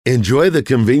Enjoy the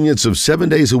convenience of 7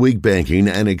 days a week banking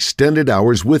and extended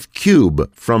hours with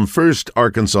Cube from First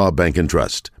Arkansas Bank and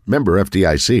Trust. Member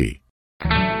FDIC.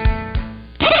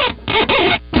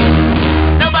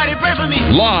 Nobody pray for me.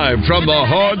 Live from the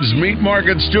Hogs Meat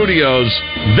Market Studios,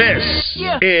 this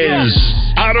is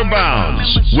Out of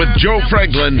Bounds with Joe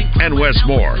Franklin and Wes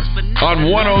Moore on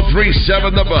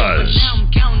 103.7 The Buzz.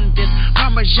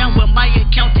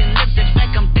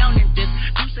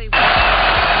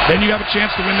 Then you have a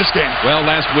chance to win this game. Well,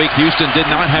 last week, Houston did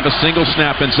not have a single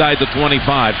snap inside the 25.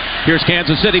 Here's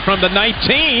Kansas City from the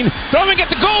 19, throwing at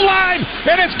the goal line,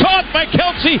 and it's caught by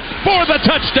Kelce for the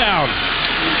touchdown.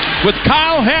 With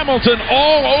Kyle Hamilton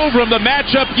all over him, the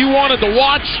matchup you wanted to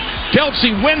watch,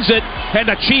 Kelce wins it, and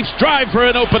the Chiefs drive for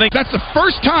an opening. That's the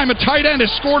first time a tight end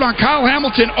has scored on Kyle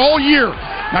Hamilton all year.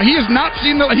 Now, he has not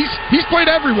seen he's played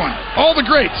everyone, all the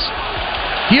greats.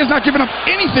 He has not given up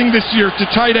anything this year to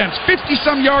tight ends.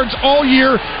 50-some yards all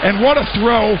year, and what a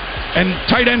throw. And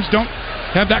tight ends don't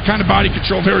have that kind of body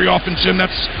control very often, Jim.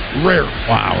 That's rare.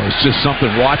 Wow, it's just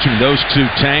something watching those two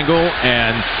tangle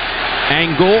and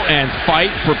angle and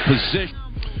fight for position.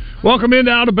 Welcome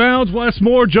into Out of Bounds. Wes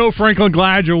Moore, Joe Franklin,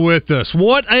 glad you're with us.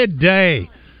 What a day.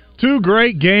 Two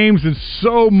great games and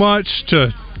so much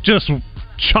to just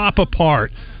chop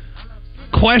apart.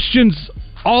 Questions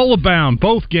all abound,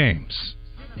 both games.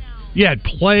 You had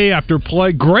play after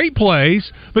play, great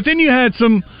plays, but then you had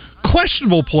some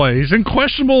questionable plays and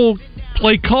questionable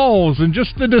play calls and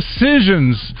just the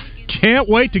decisions. Can't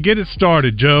wait to get it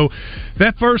started, Joe.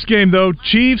 That first game, though,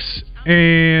 Chiefs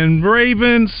and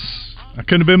Ravens, I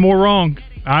couldn't have been more wrong.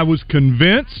 I was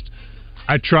convinced.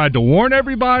 I tried to warn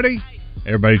everybody.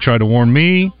 Everybody tried to warn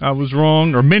me. I was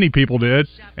wrong, or many people did,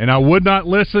 and I would not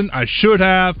listen. I should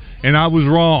have, and I was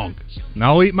wrong. And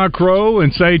I'll eat my crow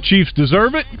and say Chiefs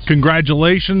deserve it.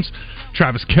 Congratulations.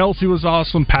 Travis Kelce was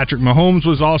awesome. Patrick Mahomes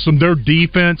was awesome. Their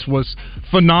defense was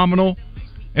phenomenal,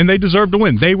 and they deserved to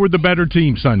win. They were the better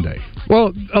team Sunday.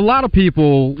 Well, a lot of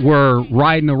people were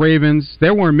riding the Ravens.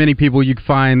 There weren't many people you could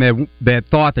find that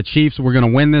thought the Chiefs were going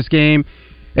to win this game.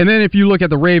 And then if you look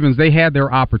at the Ravens, they had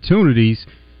their opportunities.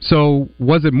 So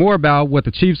was it more about what the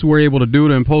Chiefs were able to do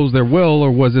to impose their will,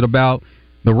 or was it about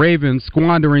the Ravens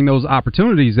squandering those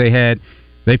opportunities they had?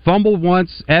 They fumbled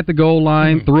once at the goal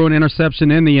line, threw an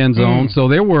interception in the end zone. So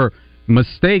there were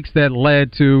mistakes that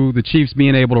led to the Chiefs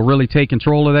being able to really take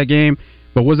control of that game.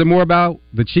 But was it more about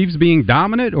the Chiefs being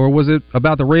dominant, or was it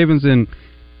about the Ravens and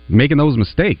making those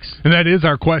mistakes? And that is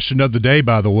our question of the day,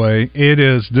 by the way. It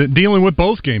is dealing with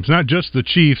both games, not just the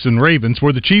Chiefs and Ravens.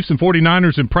 Were the Chiefs and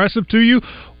 49ers impressive to you,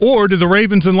 or did the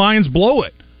Ravens and Lions blow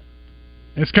it?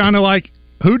 It's kind of like,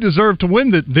 who deserved to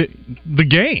win the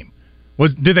game?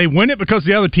 Did they win it because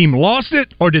the other team lost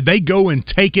it, or did they go and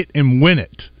take it and win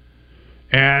it?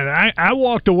 And I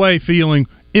walked away feeling,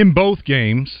 in both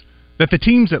games, that the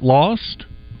teams that lost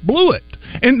blew it.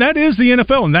 And that is the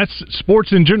NFL, and that's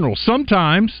sports in general.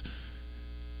 Sometimes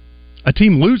a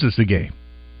team loses the game.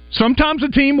 Sometimes a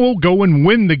team will go and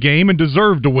win the game and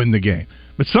deserve to win the game.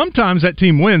 But sometimes that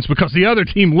team wins because the other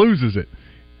team loses it.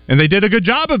 And they did a good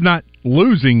job of not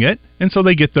losing it, and so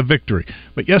they get the victory.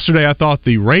 But yesterday I thought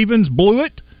the Ravens blew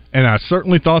it, and I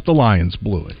certainly thought the Lions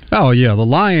blew it. Oh, yeah, the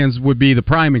Lions would be the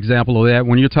prime example of that.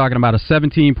 When you're talking about a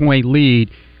 17-point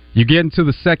lead, you get into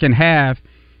the second half,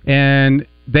 and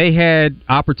they had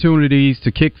opportunities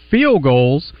to kick field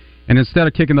goals, and instead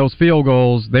of kicking those field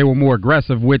goals, they were more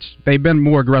aggressive, which they've been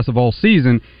more aggressive all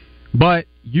season. But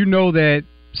you know that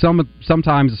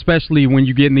sometimes, especially when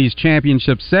you get in these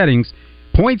championship settings,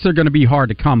 points are going to be hard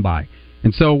to come by.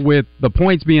 And so with the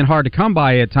points being hard to come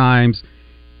by at times,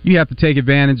 you have to take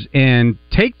advantage and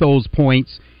take those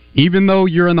points. Even though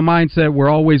you're in the mindset we're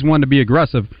always one to be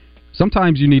aggressive,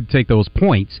 sometimes you need to take those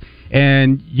points.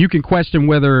 And you can question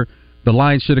whether the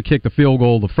Lions should have kicked the field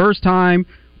goal the first time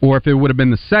or if it would have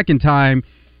been the second time.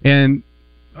 And,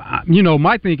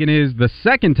 my thinking is the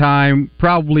second time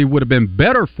probably would have been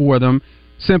better for them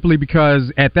simply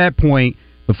because at that point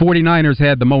the 49ers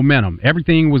had the momentum.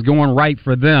 Everything was going right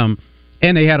for them,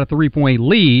 and they had a 3-point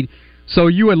lead. So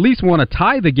you at least want to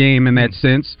tie the game in that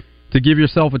sense to give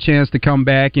yourself a chance to come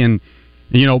back and,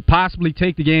 possibly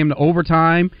take the game to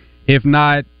overtime, if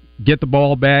not get the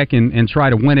ball back and try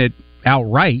to win it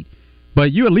outright.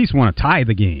 But you at least want to tie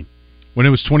the game. When it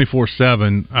was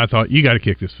 24-7, I thought, you got to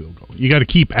kick this field goal. You got to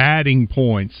keep adding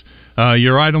points.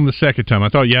 You're right on the second time. I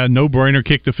thought, no-brainer,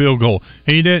 kick the field goal.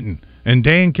 He didn't. And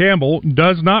Dan Campbell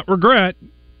does not regret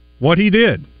what he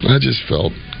did. I just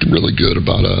felt really good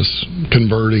about us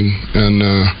converting and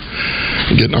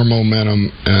getting our momentum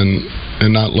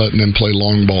and not letting them play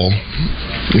long ball.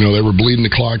 You know, they were bleeding the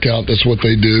clock out. That's what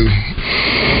they do.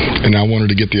 And I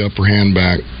wanted to get the upper hand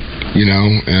back, you know,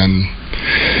 and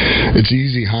it's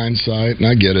easy hindsight, and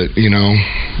I get it, you know.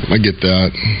 I get that.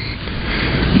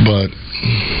 But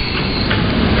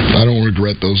I don't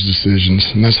regret those decisions,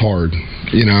 and that's hard.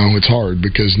 You know, it's hard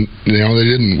because, you know,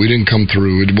 we didn't come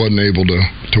through. It wasn't able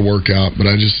to work out, but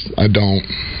I don't.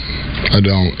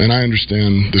 And I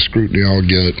understand the scrutiny I'll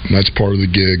get. That's part of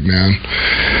the gig, man.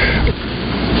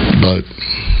 But,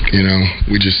 you know,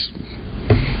 we just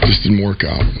didn't work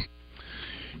out.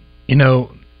 You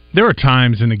know, there are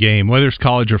times in the game, whether it's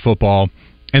college or football,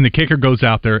 and the kicker goes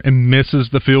out there and misses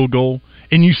the field goal,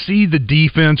 and you see the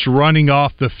defense running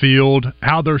off the field,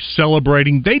 how they're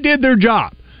celebrating. They did their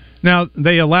job. Now,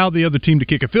 they allowed the other team to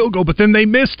kick a field goal, but then they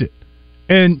missed it.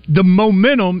 And the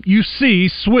momentum you see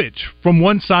switch from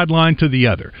one sideline to the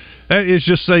other. That is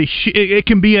just it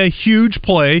can be a huge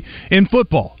play in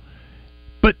football.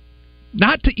 But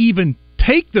not to even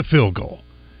take the field goal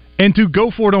and to go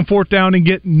for it on fourth down and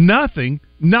get nothing,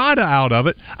 nada out of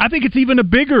it, I think it's even a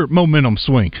bigger momentum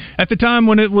swing. At the time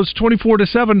when it was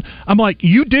 24-7, I'm like,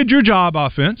 you did your job,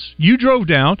 offense. You drove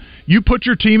down. You put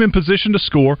your team in position to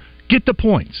score. Get the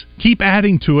points. Keep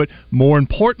adding to it. More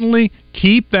importantly,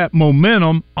 keep that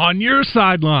momentum on your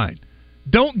sideline.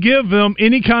 Don't give them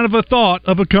any kind of a thought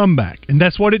of a comeback. And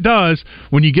that's what it does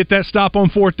when you get that stop on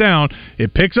fourth down.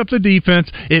 It picks up the defense.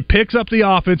 It picks up the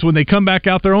offense when they come back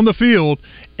out there on the field.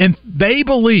 And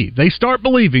they start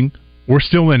believing, we're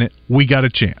still in it. We got a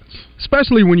chance.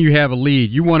 Especially when you have a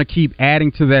lead. You want to keep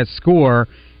adding to that score,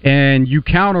 and you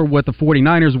counter what the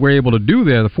 49ers were able to do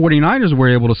there. The 49ers were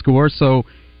able to score, so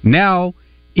now,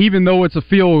 even though it's a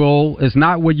field goal, it's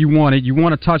not what you wanted. You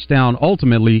want a touchdown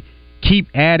ultimately. Keep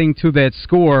adding to that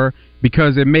score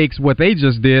because it makes what they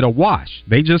just did a wash.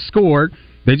 They just scored.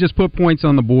 They just put points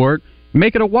on the board.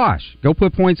 Make it a wash. Go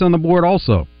put points on the board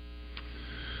also.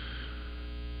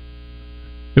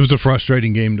 It was a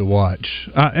frustrating game to watch.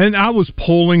 And I was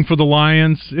pulling for the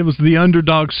Lions. It was the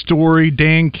underdog story,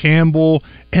 Dan Campbell.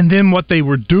 And then what they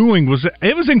were doing was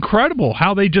incredible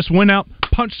how they just went out,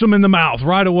 punched them in the mouth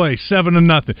right away,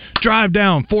 7-0. Drive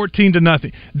down,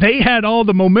 14-0. They had all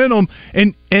the momentum,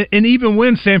 and even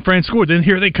when San Fran scored, then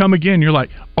here they come again. You're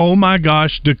like, oh my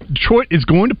gosh, Detroit is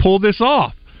going to pull this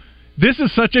off. This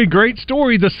is such a great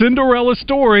story, the Cinderella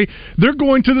story. They're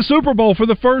going to the Super Bowl for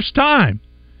the first time.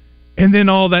 And then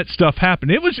all that stuff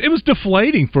happened. It was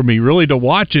deflating for me, really, to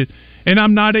watch it. And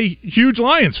I'm not a huge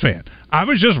Lions fan. I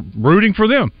was just rooting for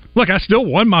them. Look, I still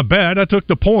won my bet. I took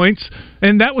the points,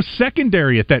 and that was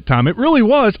secondary at that time. It really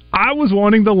was. I was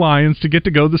wanting the Lions to get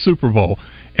to go to the Super Bowl.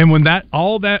 And when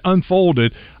all that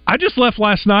unfolded, I just left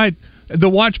last night, the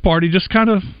watch party, just kind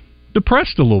of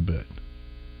depressed a little bit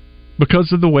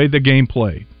because of the way the game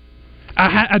played.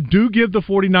 I do give the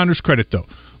 49ers credit, though.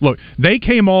 Look, they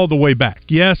came all the way back.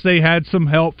 Yes, they had some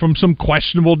help from some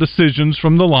questionable decisions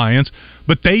from the Lions,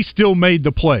 but they still made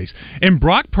the plays. And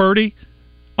Brock Purdy,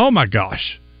 oh my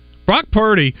gosh. Brock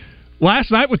Purdy, last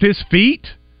night with his feet,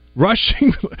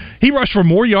 rushing, he rushed for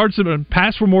more yards than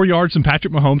Patrick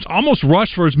Mahomes, almost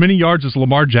rushed for as many yards as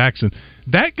Lamar Jackson.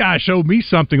 That guy showed me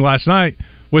something last night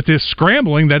with his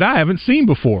scrambling that I haven't seen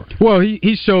before. Well,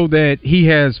 he showed that he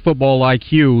has football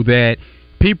IQ that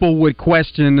people would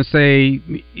question to say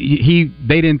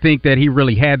they didn't think that he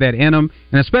really had that in him,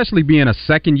 and especially being a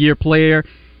second-year player,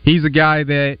 he's a guy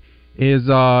that is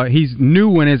he's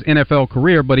new in his NFL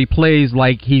career, but he plays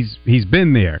like he's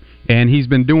been there, and he's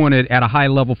been doing it at a high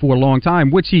level for a long time,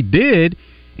 which he did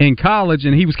in college,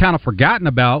 and he was kind of forgotten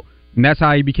about, and that's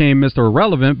how he became Mr.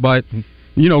 Irrelevant. But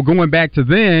you know, going back to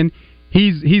then,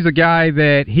 he's a guy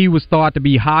that he was thought to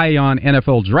be high on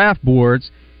NFL draft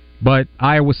boards. But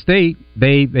Iowa State,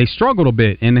 they struggled a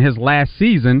bit in his last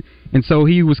season, and so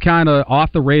he was kind of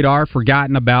off the radar,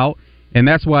 forgotten about, and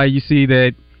that's why you see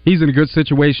that he's in a good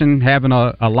situation, having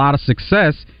a lot of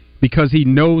success because he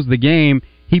knows the game.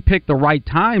 He picked the right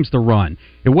times to run.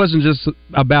 It wasn't just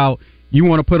about you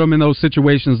want to put him in those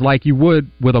situations like you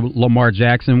would with a Lamar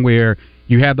Jackson where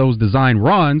you have those design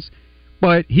runs,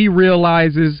 but he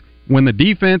realizes when the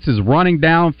defense is running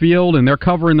downfield and they're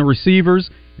covering the receivers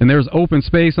and there's open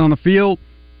space on the field,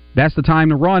 that's the time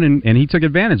to run, and he took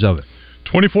advantage of it.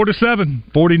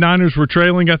 24-7. 49ers were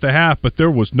trailing at the half, but there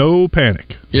was no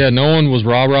panic. Yeah, no one was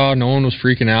rah-rah. No one was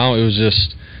freaking out. It was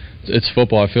just it's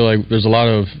football. I feel like there's a lot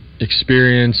of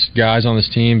experienced guys on this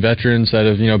team, veterans that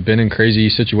have been in crazy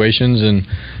situations,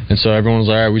 and so everyone's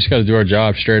like, all right, we just got to do our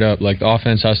job straight up. Like the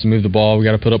offense has to move the ball, we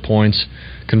got to put up points,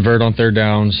 convert on third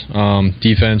downs,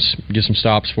 defense get some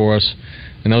stops for us,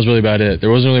 and that was really about it. There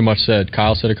wasn't really much said.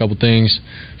 Kyle said a couple things,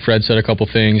 Fred said a couple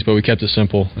things, but we kept it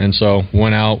simple, and so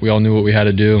went out. We all knew what we had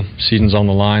to do. Season's on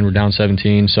the line. We're down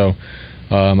 17, so.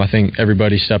 I think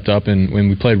everybody stepped up, and when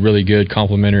we played really good,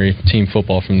 complimentary team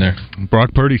football from there.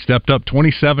 Brock Purdy stepped up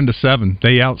 27-7.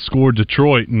 They outscored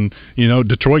Detroit, and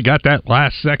Detroit got that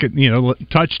last second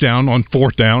touchdown on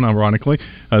fourth down. Ironically,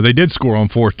 they did score on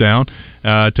fourth down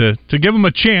to give them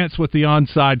a chance with the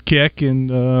onside kick and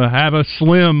have a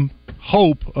slim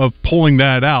hope of pulling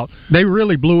that out. They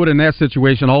really blew it in that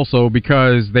situation also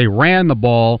because they ran the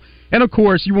ball. And, of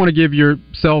course, you want to give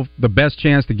yourself the best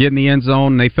chance to get in the end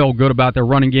zone. They felt good about their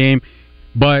running game.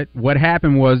 But what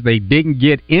happened was they didn't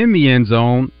get in the end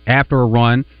zone after a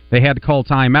run. They had to call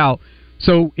timeout.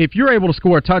 So if you're able to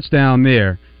score a touchdown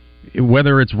there,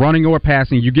 whether it's running or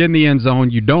passing, you get in the end zone,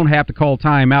 you don't have to call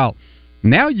timeout.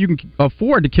 Now you can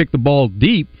afford to kick the ball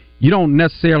deep. You don't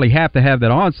necessarily have to have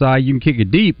that onside. You can kick it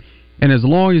deep. And as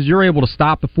long as you're able to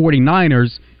stop the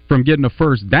 49ers from getting a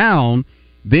first down,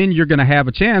 then you're going to have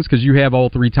a chance because you have all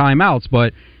three timeouts.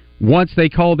 But once they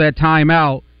call that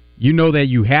timeout, you know that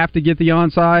you have to get the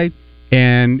onside,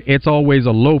 and it's always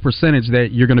a low percentage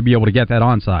that you're going to be able to get that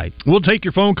onside. We'll take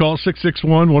your phone call,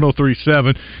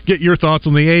 661-1037. Get your thoughts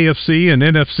on the AFC and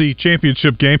NFC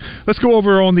championship game. Let's go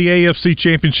over on the AFC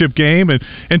championship game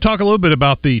and talk a little bit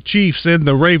about the Chiefs and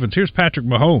the Ravens. Here's Patrick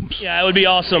Mahomes. Yeah, it would be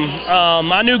awesome.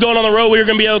 I knew going on the road we were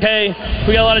going to be okay.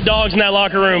 We got a lot of dogs in that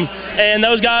locker room, and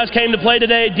those guys came to play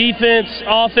today, defense,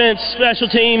 offense, special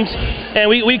teams, and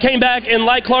we came back, and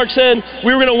like Clark said,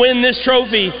 we were going to win this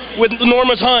trophy with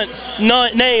Normus Hunt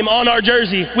name on our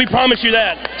jersey. We promise you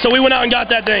that. So we went out and got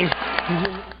that thing.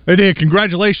 They did.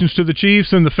 Congratulations to the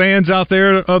Chiefs and the fans out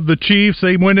there of the Chiefs.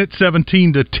 They win it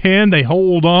 17-10. They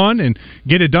hold on and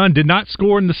get it done. Did not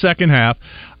score in the second half.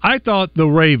 I thought the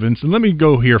Ravens, and let me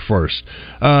go here first,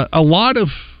 a lot of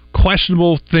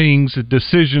questionable things,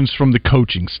 decisions from the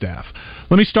coaching staff.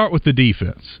 Let me start with the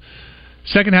defense.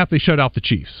 Second half, they shut out the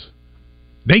Chiefs.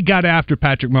 They got after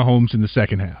Patrick Mahomes in the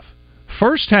second half.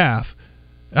 First half,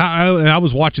 I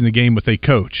was watching the game with a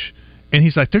coach, and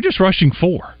he's like, they're just rushing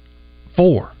four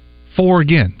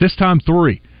again. This time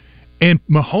 3. And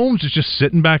Mahomes is just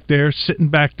sitting back there,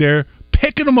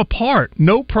 picking them apart.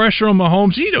 No pressure on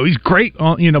Mahomes. He's great,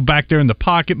 back there in the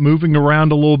pocket, moving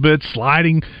around a little bit,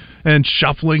 sliding and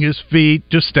shuffling his feet,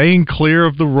 just staying clear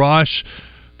of the rush.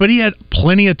 But he had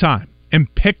plenty of time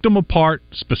and picked them apart,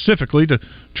 specifically to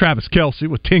Travis Kelce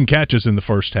with 10 catches in the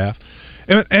first half.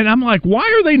 And I'm like, why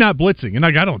are they not blitzing? And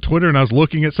I got on Twitter and I was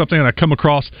looking at something and I come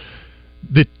across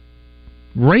the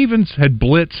Ravens had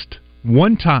blitzed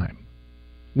one time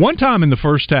in the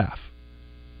first half.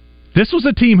 This was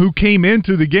a team who came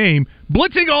into the game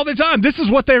blitzing all the time. This is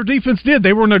what their defense did.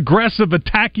 They were an aggressive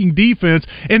attacking defense,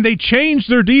 and they changed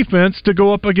their defense to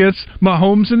go up against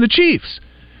Mahomes and the Chiefs.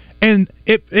 And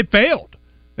it failed.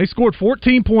 They scored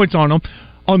 14 points on them.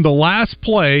 On the last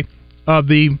play of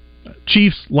the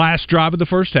Chiefs' last drive of the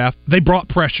first half, they brought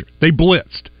pressure. They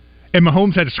blitzed. And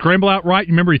Mahomes had to scramble out right.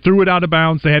 Remember, he threw it out of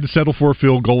bounds. They had to settle for a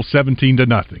field goal,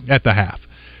 17-0 at the half.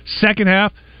 Second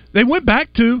half, they went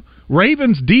back to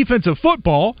Ravens defensive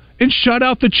football and shut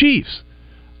out the Chiefs.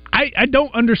 I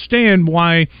don't understand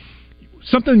why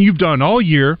something you've done all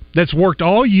year, that's worked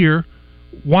all year,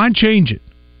 why change it?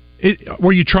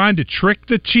 Were you trying to trick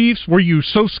the Chiefs? Were you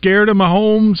so scared of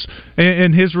Mahomes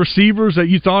and his receivers that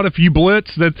you thought if you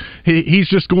blitz that he's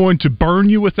just going to burn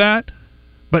you with that?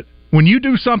 But when you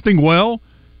do something well,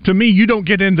 to me, you don't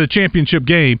get into the championship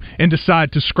game and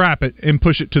decide to scrap it and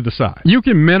push it to the side. You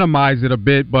can minimize it a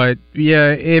bit, but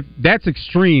yeah, if that's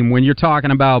extreme when you're talking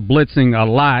about blitzing a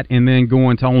lot and then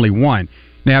going to only one.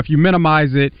 Now, if you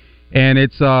minimize it and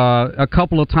it's a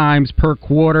couple of times per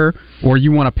quarter, or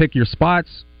you want to pick your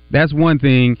spots, that's one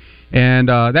thing, and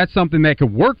that's something that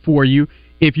could work for you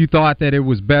if you thought that it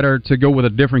was better to go with a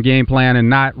different game plan and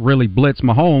not really blitz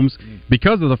Mahomes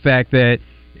because of the fact that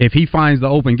if he finds the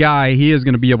open guy, he is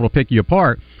going to be able to pick you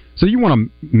apart. So you want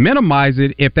to minimize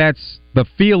it if that's the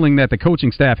feeling that the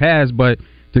coaching staff has, but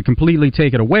to completely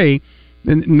take it away,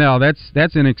 no,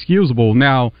 that's inexcusable.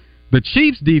 Now, the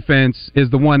Chiefs' defense is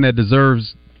the one that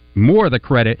deserves more of the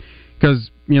credit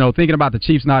because, thinking about the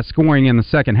Chiefs not scoring in the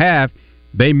second half,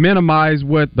 they minimized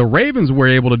what the Ravens were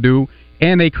able to do,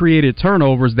 and they created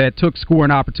turnovers that took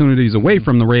scoring opportunities away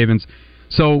from the Ravens.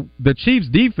 So the Chiefs'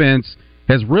 defense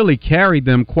has really carried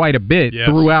them quite a bit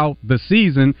throughout the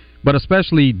season, but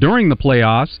especially during the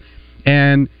playoffs.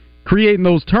 And creating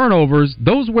those turnovers,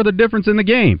 those were the difference in the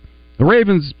game. The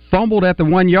Ravens fumbled at the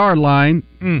 1-yard line.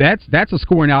 That's a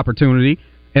scoring opportunity.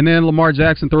 And then Lamar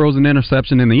Jackson throws an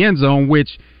interception in the end zone,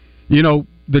 which,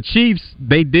 the Chiefs,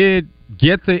 they did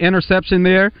get the interception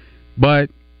there, but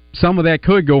some of that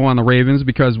could go on the Ravens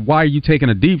because why are you taking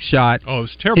a deep shot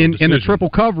in a triple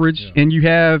coverage and you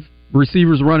have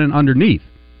receivers running underneath?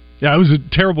 Yeah, it was a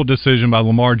terrible decision by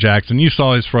Lamar Jackson. You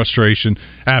saw his frustration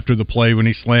after the play when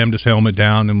he slammed his helmet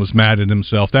down and was mad at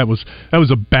himself. That was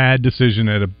a bad decision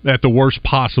at the worst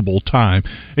possible time.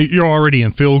 You're already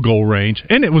in field goal range,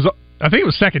 and I think it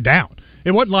was second down. It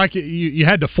wasn't like you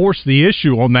had to force the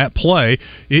issue on that play.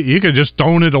 You could just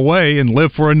thrown it away and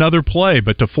live for another play,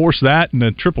 but to force that and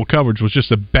the triple coverage was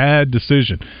just a bad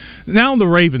decision. Now the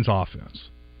Ravens offense.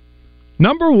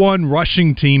 Number 1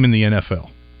 rushing team in the NFL.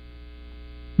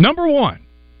 Number 1.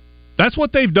 That's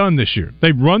what they've done this year.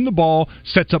 They've run the ball,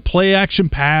 sets up play-action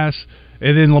pass,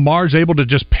 and then Lamar's able to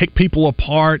just pick people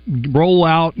apart, roll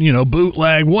out,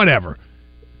 bootleg, whatever.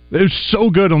 They're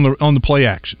so good on the play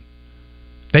action.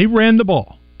 They ran the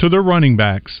ball to their running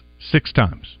backs 6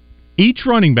 times. Each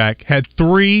running back had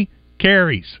 3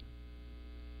 carries.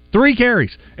 3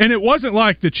 carries. And it wasn't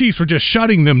like the Chiefs were just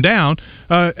shutting them down.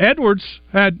 Edwards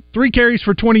had 3 carries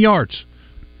for 20 yards.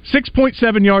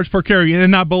 6.7 yards per carry.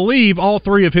 And I believe all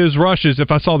 3 of his rushes, if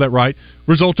I saw that right,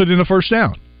 resulted in a first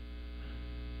down.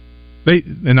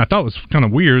 And I thought it was kind of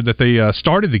weird that they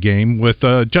started the game with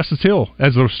Justice Hill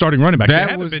as their starting running back. They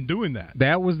haven't been doing that.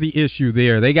 That was the issue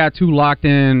there. They got too locked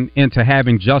into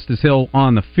having Justice Hill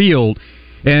on the field,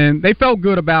 and they felt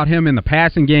good about him in the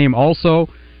passing game also.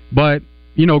 But,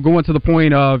 going to the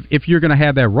point of if you're going to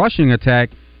have that rushing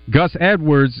attack, Gus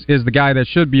Edwards is the guy that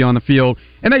should be on the field.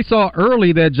 And they saw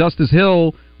early that Justice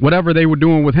Hill, whatever they were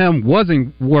doing with him,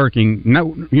 wasn't working.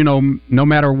 No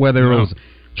matter whether it was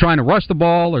trying to rush the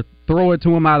ball or throw it to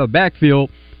him out of the backfield,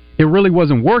 it really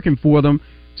wasn't working for them.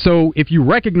 So if you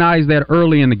recognize that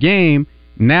early in the game,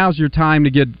 now's your time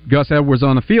to get Gus Edwards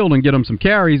on the field and get him some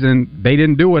carries, and they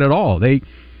didn't do it at all.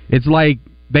 It's like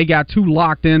they got too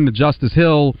locked in to Justice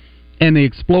Hill and the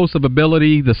explosive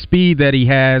ability, the speed that he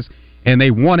has, and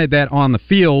they wanted that on the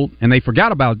field, and they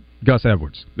forgot about Gus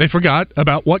Edwards. They forgot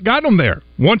about what got them there.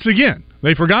 Once again,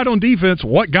 they forgot on defense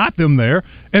what got them there,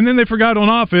 and then they forgot on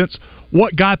offense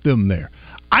what got them there.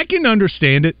 I can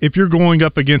understand it if you're going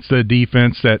up against a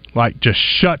defense that just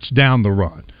shuts down the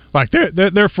run. Like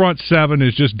their front 7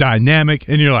 is just dynamic,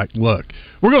 and you're like, look,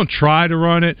 we're going to try to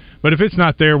run it, but if it's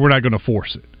not there, we're not going to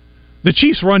force it. The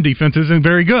Chiefs' run defense isn't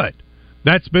very good.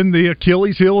 That's been the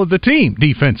Achilles heel of the team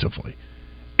defensively.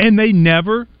 And they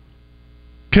never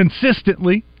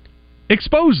consistently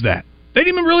exposed that. They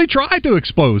didn't even really try to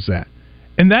expose that.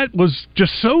 And that was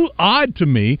just so odd to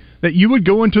me that you would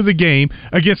go into the game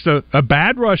against a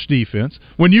bad rush defense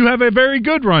when you have a very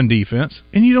good run defense,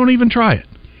 and you don't even try it.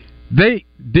 They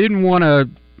didn't want to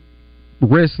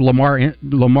risk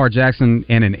Lamar Jackson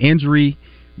and an injury,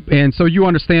 and so you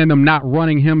understand them not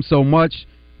running him so much,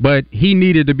 but he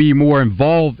needed to be more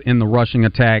involved in the rushing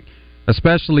attack,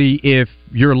 especially if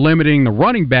you're limiting the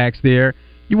running backs there.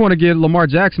 You want to get Lamar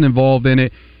Jackson involved in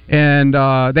it. And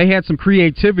they had some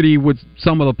creativity with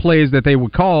some of the plays that they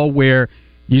would call where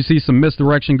you see some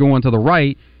misdirection going to the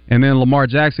right, and then Lamar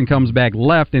Jackson comes back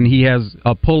left, and he has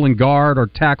a pulling guard or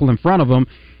tackle in front of him,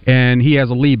 and he has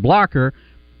a lead blocker.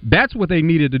 That's what they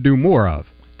needed to do more of.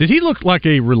 Did he look like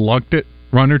a reluctant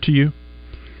runner to you?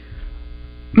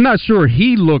 I'm not sure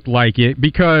he looked like it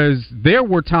because there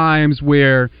were times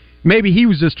where maybe he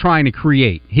was just trying to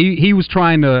create. He was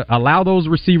trying to allow those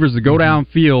receivers to go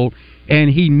downfield, and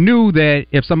he knew that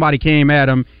if somebody came at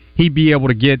him, he'd be able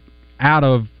to get out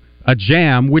of a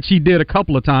jam, which he did a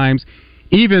couple of times.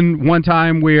 Even one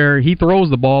time where he throws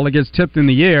the ball, it gets tipped in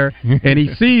the air, and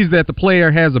he sees that the player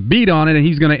has a beat on it and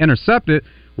he's going to intercept it.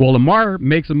 Well, Lamar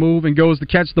makes a move and goes to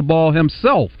catch the ball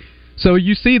himself. So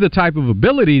you see the type of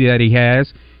ability that he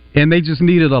has, and they just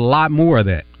needed a lot more of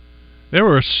that. There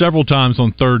were several times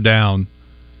on 3rd down,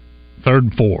 3rd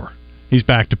and 4, he's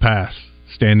back to pass.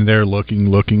 Standing there looking.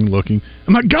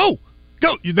 I'm like, go!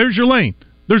 There's your lane.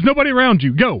 There's nobody around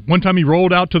you. Go. One time he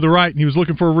rolled out to the right, and he was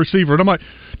looking for a receiver. And I'm like,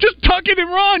 just tuck it and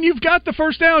run. You've got the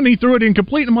first down. And he threw it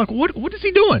incomplete. I'm like, what is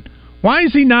he doing? Why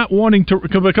is he not wanting to?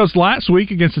 Because last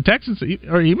week against the Texans, he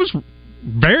was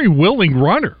very willing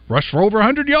runner. Rushed for over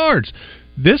 100 yards.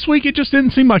 This week, it just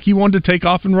didn't seem like he wanted to take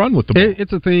off and run with the ball.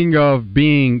 It's a thing of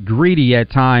being greedy at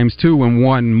times, too, and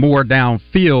wanting more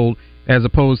downfield as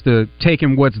opposed to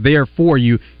taking what's there for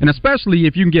you. And especially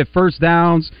if you can get first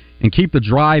downs and keep the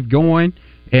drive going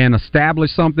and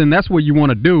establish something, that's what you want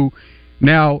to do.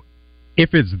 Now,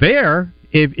 if it's there,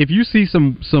 if you see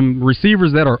some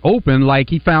receivers that are open, like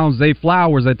he found Zay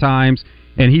Flowers at times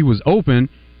and he was open,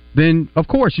 then of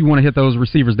course you want to hit those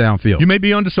receivers downfield. You may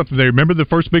be onto something there. Remember the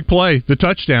first big play, the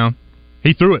touchdown.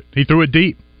 He threw it. He threw it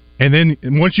deep. And then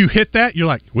once you hit that, you're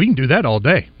like, we can do that all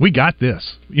day. We got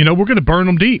this. We're going to burn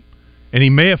them deep. And he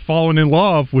may have fallen in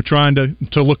love with trying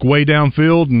to look way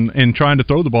downfield and trying to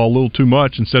throw the ball a little too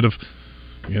much instead of,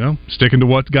 sticking to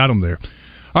what got him there.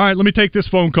 All right, let me take this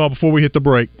phone call before we hit the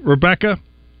break. Rebecca,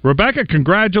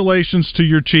 congratulations to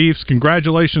your Chiefs.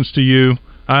 Congratulations to you.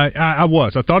 I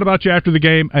thought about you after the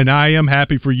game, and I am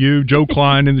happy for you, Joe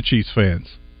Klein, and the Chiefs fans.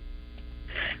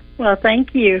 Well,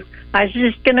 thank you. I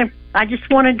just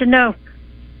wanted to know.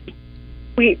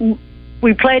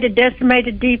 We played a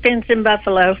decimated defense in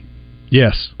Buffalo.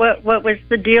 Yes. What was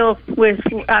the deal with?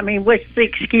 What's the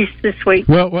excuse this week?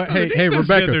 Well, hey,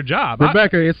 Rebecca. Did their job.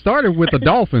 Rebecca, it started with the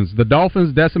Dolphins. The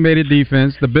Dolphins decimated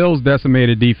defense. The Bills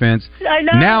decimated defense. I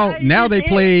know. Now they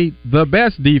play the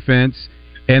best defense,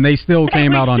 and they still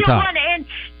came out on top.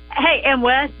 And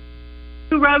Wes,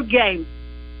 2 road games.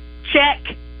 Check.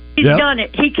 He's done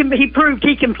it. He proved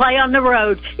he can play on the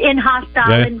road in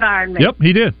hostile environment. Yep,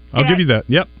 he did. I'll give you that.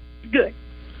 Yep.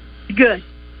 Good.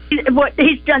 What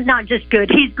he's done, not just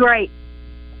good. He's great.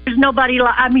 There's nobody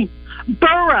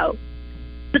Burrow,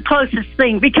 the closest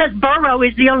thing, because Burrow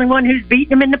is the only one who's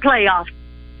beaten him in the playoffs.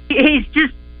 He's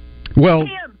just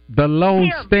the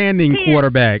lone standing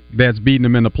quarterback that's beaten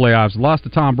him in the playoffs lost to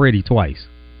Tom Brady twice.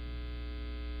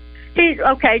 He's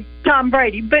okay, Tom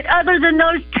Brady, but other than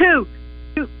those two,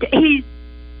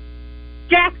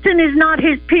 Jackson is not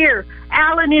his peer.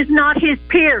 Allen is not his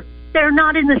peer. They're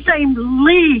not in the same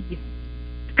league.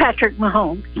 Patrick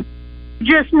Mahomes.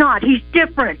 Just not. He's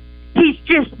different. He's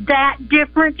just that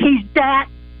different. He's that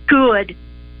good.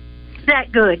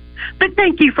 That good. But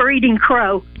thank you for eating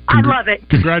crow. I love it.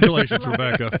 Congratulations,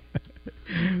 Rebecca.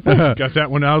 Got that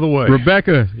one out of the way.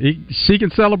 Rebecca, she can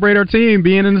celebrate our team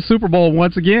being in the Super Bowl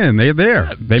once again. They're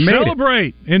there. They made it.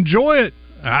 Celebrate. Enjoy it.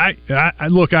 I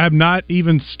look, I have not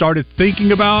even started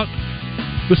thinking about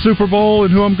the Super Bowl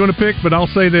and who I'm going to pick, but I'll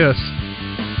say this.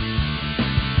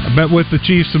 I bet with the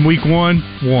Chiefs in week 1,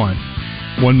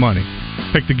 won money.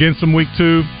 Picked against them week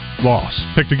 2, lost.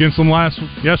 Picked against them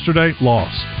yesterday,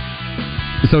 lost.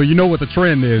 So you know what the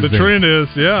trend is. The trend is,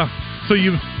 yeah. So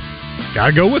you got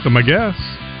to go with them, I guess.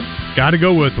 Got to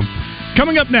go with them.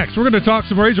 Coming up next, we're going to talk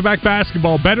some Razorback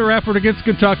basketball. Better effort against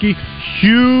Kentucky.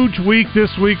 Huge week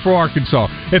this week for Arkansas.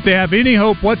 If they have any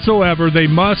hope whatsoever, they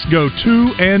must go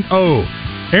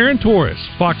 2-0. Aaron Torres,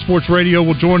 Fox Sports Radio,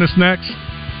 will join us next.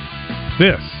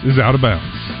 This is Out of Bounds.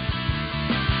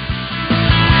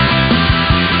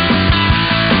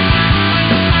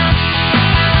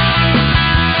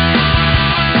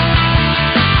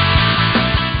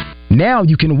 Now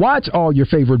you can watch all your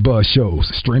favorite Buzz shows,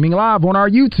 streaming live on our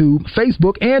YouTube,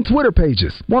 Facebook, and Twitter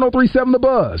pages. 103.7 The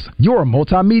Buzz, your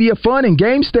multimedia fun and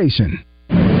game station.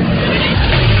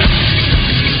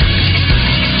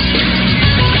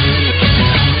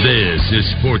 This is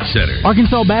SportsCenter.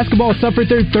 Arkansas basketball suffered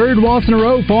their 3rd loss in a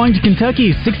row, falling to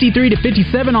Kentucky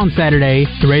 63-57 on Saturday.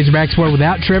 The Razorbacks were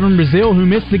without Trevor Brazile, who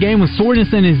missed the game with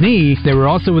soreness in his knee. They were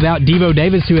also without Devo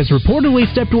Davis, who has reportedly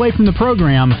stepped away from the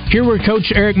program. Here were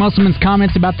Coach Eric Musselman's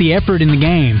comments about the effort in the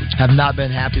game. Have not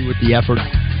been happy with the effort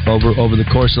over the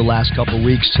course of the last couple of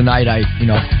weeks. Tonight, I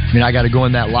got to go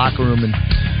in that locker room and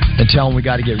tell them we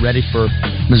got to get ready for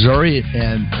Missouri,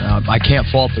 and I can't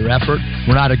fault their effort.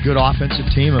 We're not a good offensive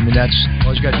team. That's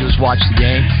all you got to do is watch the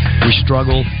game. We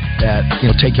struggle at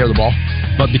take care of the ball,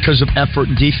 but because of effort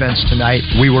and defense tonight,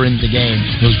 we were in the game.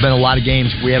 There's been a lot of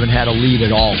games we haven't had a lead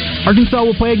at all. Arkansas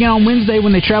will play again on Wednesday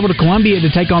when they travel to Columbia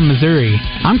to take on Missouri.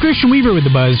 I'm Christian Weaver with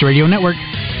the Buzz Radio Network.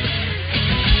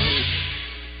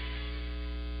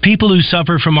 People who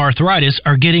suffer from arthritis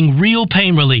are getting real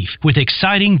pain relief with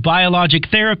exciting biologic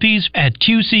therapies at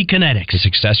QC Kinetics. The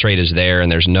success rate is there,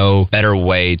 and there's no better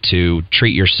way to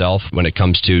treat yourself when it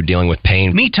comes to dealing with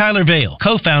pain. Meet Tyler Vale,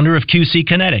 co-founder of QC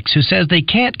Kinetics, who says they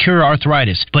can't cure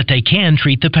arthritis, but they can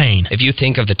treat the pain. If you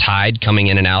think of the tide coming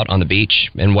in and out on the beach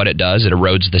and what it does, it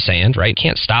erodes the sand, right?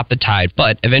 Can't stop the tide,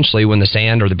 but eventually when the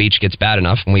sand or the beach gets bad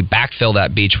enough, we backfill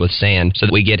that beach with sand so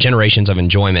that we get generations of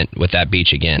enjoyment with that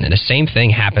beach again. And the same thing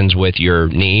happens happens with your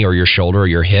knee or your shoulder or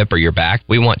your hip or your back.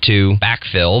 We want to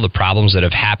backfill the problems that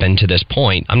have happened to this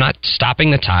point. I'm not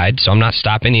stopping the tide, so I'm not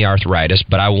stopping the arthritis,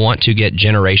 but I want to get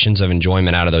generations of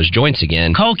enjoyment out of those joints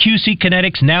again. Call QC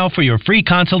Kinetics now for your free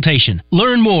consultation.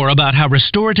 Learn more about how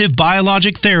restorative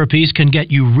biologic therapies can get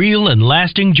you real and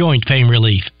lasting joint pain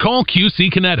relief. Call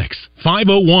QC Kinetics,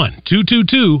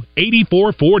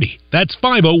 501-222-8440. That's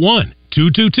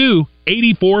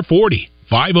 501-222-8440.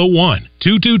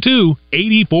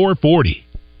 501-222-8440.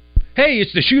 Hey,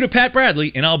 it's the Shooter Pat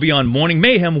Bradley, and I'll be on Morning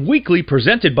Mayhem Weekly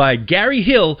presented by Gary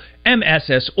Hill,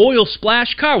 MSS Oil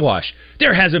Splash Car Wash.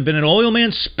 There hasn't been an oil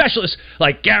man specialist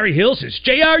like Gary Hill since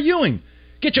J.R. Ewing.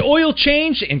 Get your oil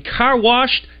changed and car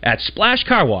washed at Splash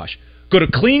Car Wash. Go to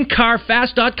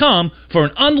cleancarfast.com for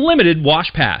an unlimited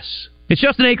wash pass. It's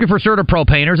Justin Acre for CertaPro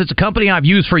Painters. It's a company I've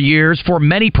used for years for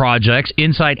many projects,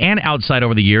 inside and outside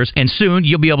over the years, and soon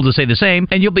you'll be able to say the same,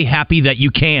 and you'll be happy that you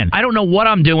can. I don't know what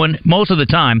I'm doing most of the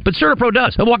time, but CertaPro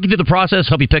does. They'll walk you through the process,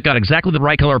 help you pick out exactly the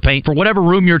right color of paint for whatever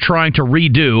room you're trying to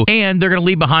redo, and they're going to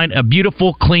leave behind a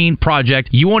beautiful, clean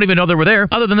project. You won't even know they were there,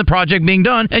 other than the project being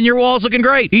done, and your wall's looking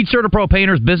great. Each CertaPro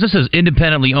Painters business is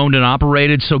independently owned and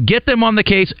operated, so get them on the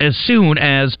case as soon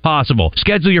as possible.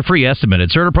 Schedule your free estimate at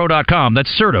CertaPro.com. That's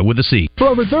Certa with a C. For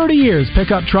over 30 years,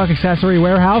 Pickup Truck Accessory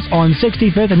Warehouse on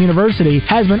 65th and University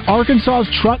has been Arkansas's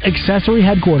truck accessory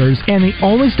headquarters and the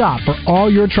only stop for all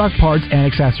your truck parts and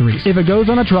accessories. If it goes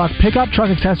on a truck, Pickup Truck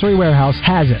Accessory Warehouse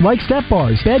has it. Like step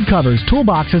bars, bed covers,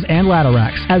 toolboxes, and ladder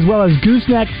racks, as well as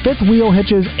gooseneck, fifth wheel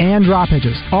hitches, and drop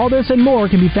hitches. All this and more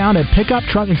can be found at Pickup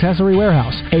Truck Accessory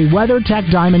Warehouse, a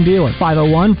WeatherTech Diamond dealer.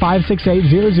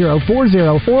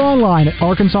 501-568-0040 or online at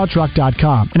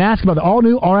arkansastruck.com. And ask about the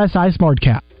all-new RSI Smart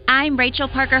Cap. I'm Rachel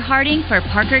Parker Harding for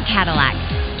Parker Cadillac.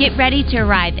 Get ready to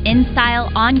arrive in style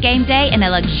on game day in a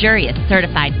luxurious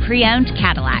certified pre-owned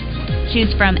Cadillac.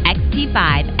 Choose from XT5,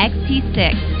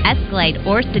 XT6, Escalade,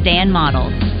 or sedan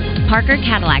models. Parker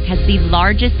Cadillac has the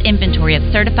largest inventory of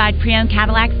certified pre-owned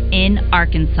Cadillacs in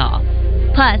Arkansas.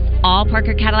 Plus, all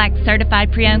Parker Cadillac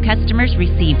certified pre-owned customers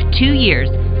receive 2 years,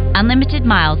 unlimited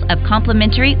miles of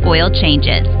complimentary oil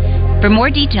changes. For more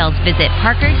details, visit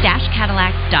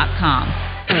parker-cadillac.com.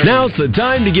 Now's the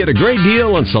time to get a great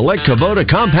deal on select Kubota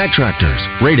compact tractors,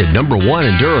 rated #1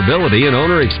 in durability and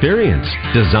owner experience,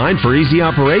 designed for easy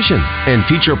operation, and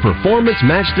feature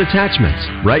performance-matched attachments.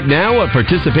 Right now at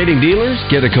participating dealers,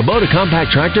 get a Kubota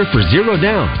compact tractor for $0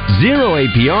 down, 0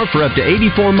 APR for up to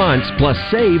 84 months, plus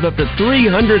save up to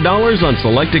 $300 on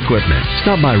select equipment.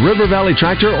 Stop by River Valley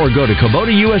Tractor or go to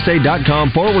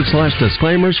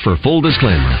KubotaUSA.com/disclaimers for full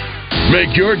disclaimer.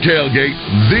 Make your tailgate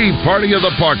the party of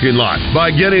the parking lot by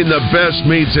getting the best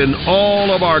meats in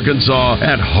all of Arkansas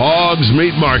at Hogs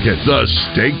Meat Market, the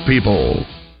steak people.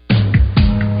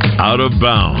 Out of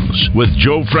Bounds with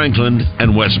Joe Franklin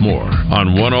and Wes Moore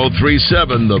on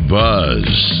 103.7 The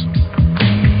Buzz.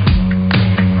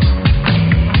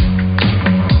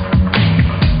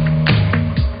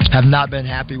 Have not been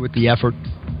happy with the effort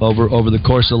over the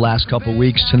course of the last couple of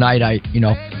weeks. Tonight, I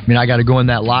got to go in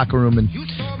that locker room and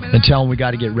tell them we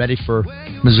got to get ready for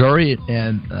Missouri,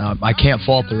 and I can't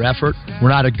fault their effort. We're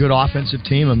not a good offensive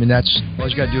team. I mean, that's all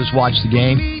you got to do is watch the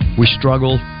game. We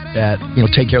struggle at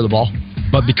take care of the ball,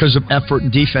 but because of effort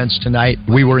and defense tonight,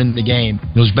 we were in the game.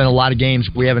 There's been a lot of games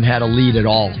we haven't had a lead at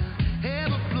all.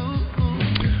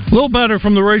 A little better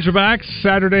from the Razorbacks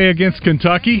Saturday against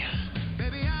Kentucky.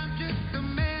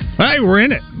 Hey, we're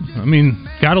in it. I mean,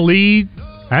 got a lead,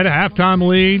 had a halftime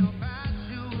lead.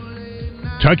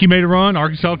 Kentucky made a run.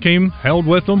 Arkansas came, held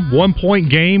with them. 1 point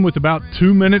game with about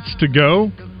 2 minutes to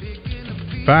go.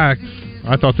 In fact,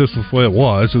 I thought this was what it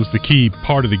was. It was the key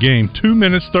part of the game. 2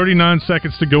 minutes, 39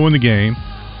 seconds to go in the game.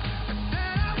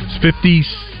 It's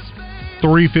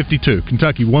 53-52.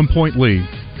 Kentucky, 1 point lead.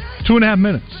 2.5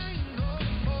 minutes.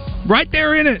 Right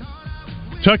there in it.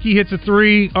 Kentucky hits a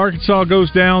three. Arkansas goes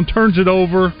down, turns it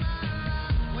over.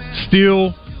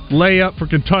 Steal, layup for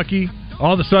Kentucky.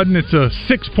 All of a sudden, it's a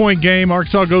 6 point game.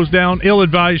 Arkansas goes down,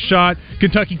 ill-advised shot.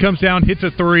 Kentucky comes down, hits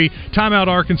a three. Timeout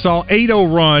Arkansas,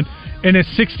 8-0 run, and it's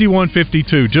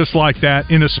 61-52, just like that.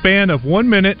 In a span of 1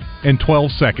 minute and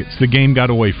 12 seconds, the game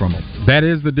got away from them. That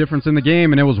is the difference in the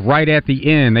game, and it was right at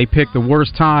the end. They picked the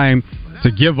worst time to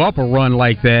give up a run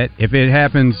like that. If it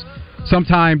happens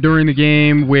sometime during the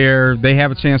game where they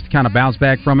have a chance to kind of bounce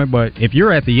back from it, but if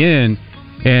you're at the end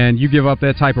and you give up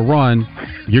that type of run,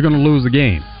 you're going to lose the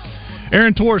game.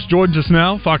 Aaron Torres joins us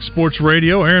now, Fox Sports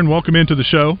Radio. Aaron, welcome into the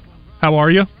show. How are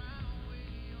you?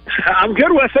 I'm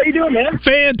good, Wes. How you doing, man?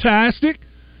 Fantastic.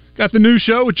 Got the new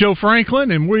show with Joe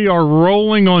Franklin, and we are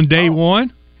rolling on day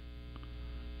one.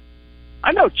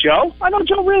 I know Joe. I know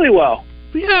Joe really well.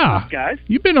 Yeah. Guys.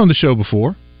 You've been on the show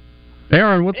before.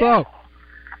 Aaron, what's up?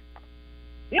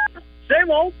 Yeah,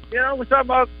 same old. We're talking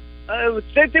about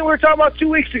same thing we were talking about 2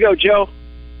 weeks ago, Joe.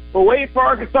 We're waiting for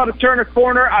Arkansas to turn a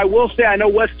corner. I will say, I know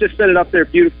Wes just set it up there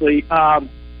beautifully.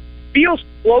 Feels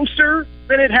closer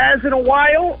than it has in a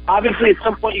while. Obviously, at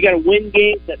some point, you got to win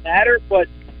games that matter. But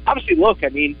obviously, look, I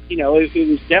mean, it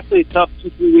was definitely a tough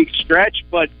 2-3 week stretch.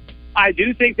 But I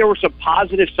do think there were some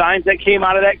positive signs that came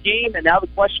out of that game. And now the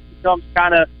question becomes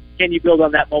kind of, can you build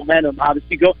on that momentum?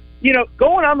 Obviously, going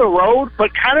on the road,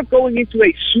 but kind of going into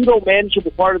a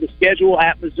pseudo-manageable part of the schedule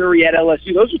at Missouri, at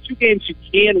LSU. Those are two games you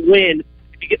can win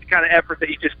if you get the kind of effort that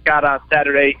you just got on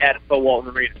Saturday at Bill Walton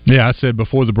Arena. Yeah, I said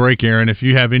before the break, Aaron, if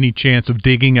you have any chance of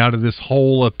digging out of this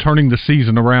hole of turning the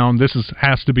season around, this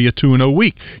has to be a 2-0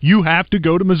 week. You have to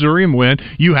go to Missouri and win.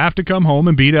 You have to come home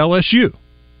and beat LSU.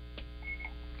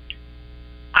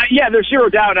 Yeah, there's zero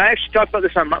doubt. I actually talked about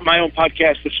this on my own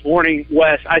podcast this morning,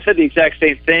 Wes. I said the exact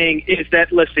same thing, is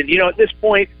that, listen, at this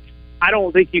point, I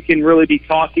don't think you can really be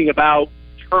talking about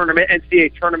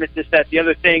NCAA tournament, this, that, the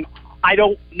other thing. I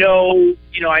don't know,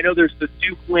 I know there's the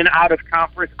Duke win out of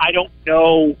conference. I don't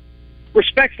know,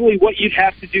 respectfully, what you'd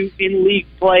have to do in league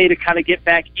play to kind of get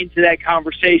back into that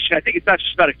conversation. I think it's not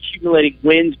just about accumulating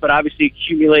wins, but obviously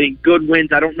accumulating good wins.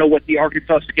 I don't know what the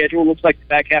Arkansas schedule looks like the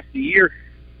back half of the year.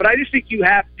 But I just think you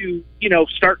have to,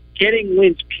 start getting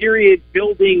wins, period,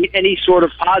 building any sort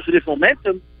of positive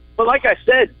momentum. But like I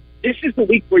said, this is the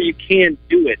week where you can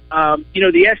do it.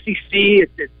 The SEC,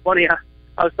 it's funny,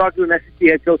 I was talking to an SEC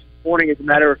head coach this morning, as a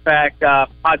matter of fact,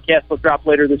 podcast will drop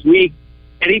later this week.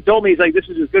 And he told me, he's like, this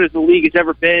is as good as the league has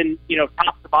ever been,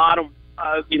 top to bottom,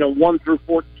 1 through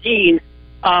 14.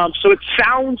 So it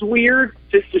sounds weird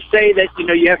to say that,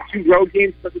 you have 2 road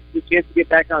games, but this is a chance to get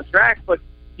back on track. But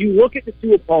you look at the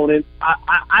 2 opponents,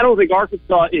 I don't think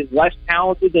Arkansas is less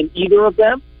talented than either of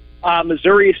them.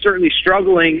 Missouri is certainly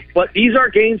struggling, but these are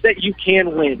games that you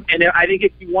can win. And I think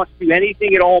if you want to do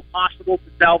anything at all possible to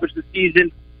salvage the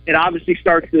season, it obviously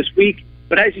starts this week.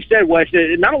 But as you said, Wes,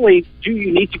 not only do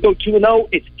you need to go 2-0,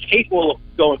 it's capable of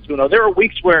going 2-0. There are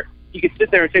weeks where you can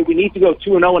sit there and say, we need to go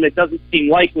 2-0, and it doesn't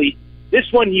seem likely.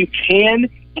 This one you can.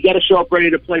 You got to show up ready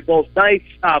to play both nights,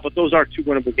 but those are 2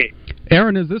 winnable games.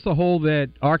 Aaron, is this a hole that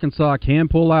Arkansas can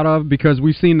pull out of? Because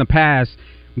we've seen in the past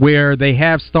where they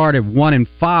have started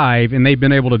 1-5 and they've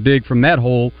been able to dig from that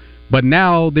hole, but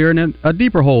now they're in a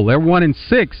deeper hole. They're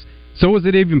 1-6. So is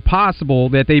it even possible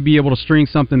that they'd be able to string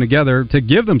something together to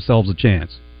give themselves a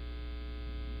chance?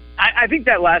 I think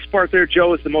that last part there,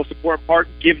 Joe, is the most important part.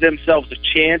 Give themselves a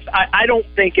chance. I don't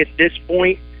think at this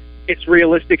point it's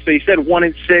realistic. So you said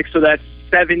 1-6, so that's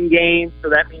 7 games. So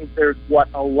that means there's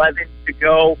 11 to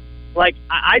go.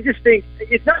 I just think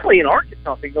it's not only an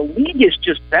Arkansas thing. The league is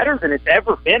just better than it's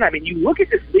ever been. I mean, you look at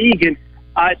this league, and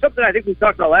it's something I think we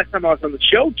talked about last time I was on the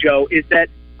show, Joe, is that,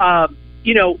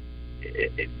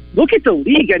 look at the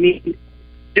league. I mean,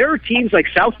 there are teams like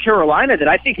South Carolina that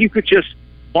I think you could just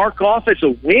mark off as a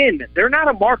win. They're not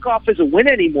a mark off as a win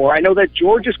anymore. I know that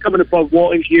Georgia's coming above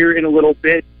Walton here in a little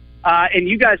bit, and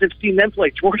you guys have seen them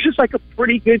play. Georgia's like a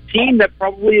pretty good team that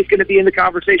probably is going to be in the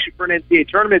conversation for an NCAA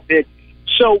tournament bid.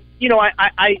 So,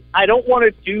 I don't want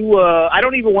to do, I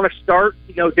don't even want to start,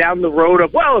 down the road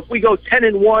of, well, if we go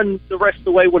 10-1 the rest of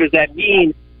the way, what does that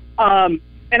mean?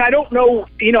 And I don't know,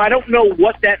 I don't know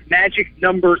what that magic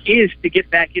number is to get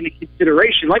back into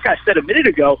consideration. Like I said a minute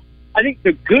ago, I think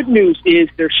the good news is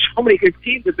there's so many good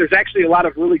teams that there's actually a lot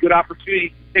of really good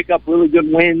opportunities to pick up really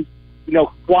good wins.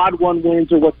 Quad 1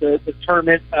 wins are what the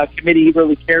tournament committee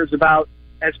really cares about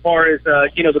as far as,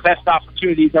 the best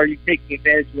opportunities. Are you taking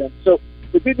advantage of them? So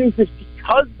the good news is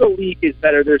because the league is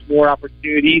better, there's more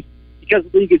opportunities. Because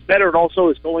the league is better, it also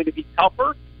is going to be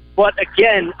tougher. But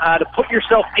again, to put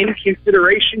yourself in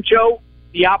consideration, Joe,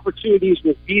 the opportunities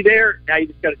will be there. Now you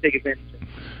just got to take advantage of them.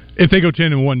 If they go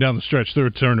 10-1 down the stretch, they're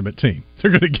a tournament team.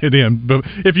 They're going to get in. But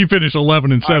if you finish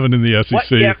 11-7 in the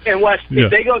SEC, if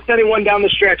they go 10-1 down the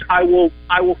stretch, I will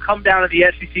come down to the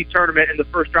SEC tournament, and the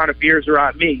first round of beers are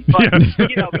on me. But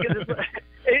because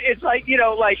it's like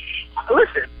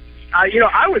listen,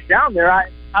 I was down there.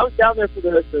 I was down there for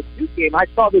the Duke game. I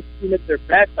saw this team at their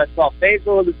best. I saw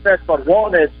Fayetteville at its best. I saw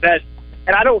Walton at its best.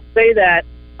 And I don't say that,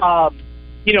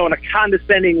 in a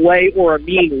condescending way or a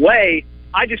mean way.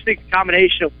 I just think the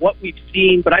combination of what we've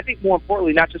seen, but I think more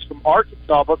importantly, not just from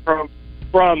Arkansas, but from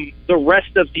the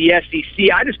rest of the SEC,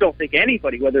 I just don't think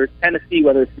anybody, whether it's Tennessee,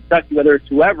 whether it's Kentucky, whether it's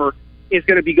whoever, is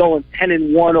going to be going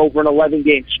 10-1 over an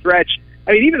 11-game stretch.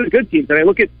 I mean, even the good teams. I mean,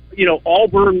 look at,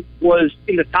 Auburn was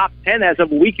in the top 10 as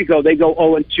of a week ago. They go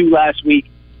 0-2 last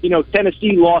week.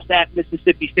 Tennessee lost at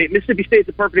Mississippi State. Mississippi State's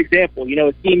a perfect example.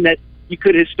 A team that, you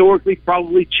could historically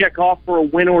probably check off for a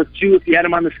win or two if you had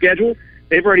them on the schedule.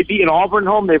 They've already beaten Auburn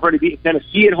home. They've already beaten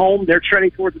Tennessee at home. They're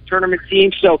trending towards a tournament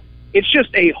team. So it's just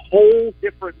a whole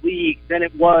different league than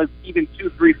it was even 2,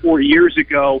 3, 4 years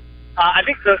ago. I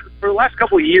think for the last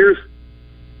couple of years,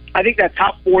 I think that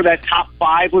top 4, that top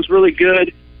 5 was really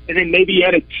good, and then maybe you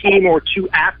had a team or two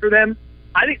after them.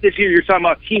 I think this year you're talking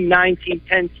about Team 9, Team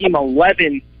 10, Team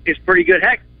 11 is pretty good.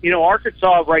 Heck,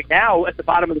 Arkansas right now at the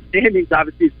bottom of the standings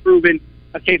obviously has proven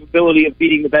a capability of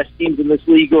beating the best teams in this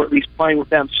league, or at least playing with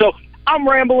them. So I'm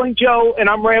rambling, Joe, and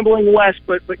I'm rambling, Wes,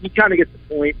 but you kind of get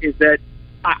the point, is that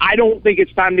I don't think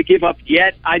it's time to give up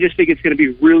yet. I just think it's going to be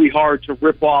really hard to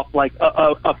rip off like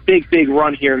a big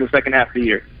run here in the second half of the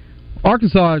year.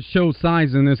 Arkansas showed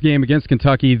signs in this game against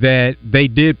Kentucky that they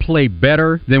did play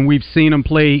better than we've seen them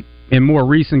play in more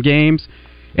recent games.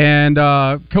 And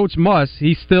Coach Muss,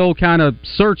 he's still kind of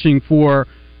searching for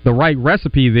the right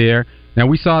recipe there. Now,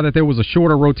 we saw that there was a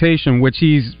shorter rotation, which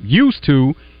he's used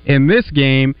to in this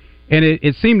game, and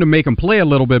it seemed to make him play a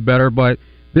little bit better, but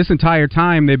this entire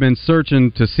time they've been searching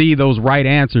to see those right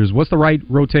answers. What's the right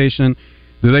rotation?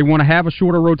 Do they want to have a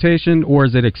shorter rotation, or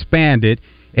is it expanded?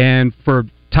 And for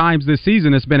times this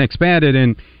season it's been expanded,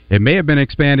 and it may have been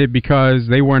expanded because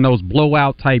they were in those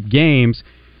blowout type games.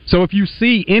 So if you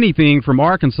see anything from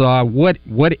Arkansas, what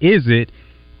is it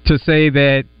to say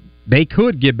that they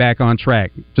could get back on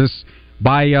track just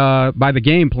by the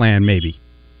game plan maybe?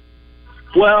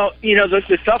 Well,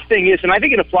 the tough thing is, and I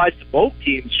think it applies to both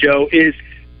teams, Joe, is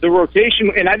the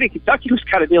rotation, and I think Kentucky was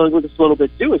kind of dealing with this a little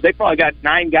bit too, is they probably got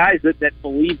 9 guys that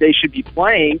believe they should be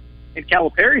playing, and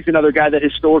Calipari's another guy that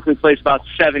historically plays about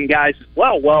 7 guys as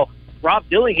well. Well, Rob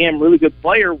Dillingham, really good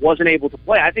player, wasn't able to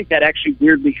play. I think that actually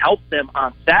weirdly helped them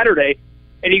on Saturday.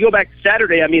 And you go back to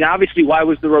Saturday, I mean, obviously, why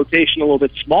was the rotation a little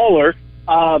bit smaller?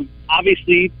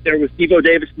 Obviously, there was Devo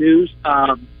Davis news.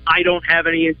 I don't have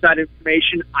any inside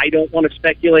information. I don't want to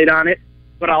speculate on it.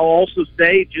 But I'll also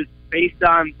say, just based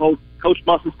on both Coach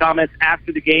Muss's comments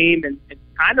after the game and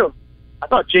kind of, I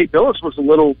thought Jay Billis was a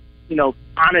little,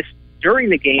 honest during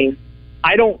the game.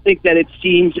 I don't think that it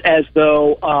seems as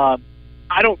though, to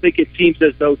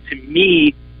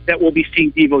me, that we'll be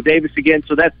seeing Devo Davis again.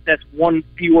 So that's one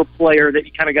fewer player that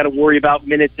you kind of got to worry about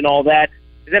minutes and all that.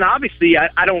 And then obviously,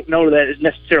 I don't know that it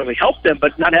necessarily helped them,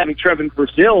 but not having Trevin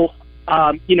Brazile,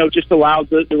 just allowed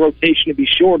the rotation to be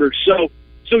shorter. So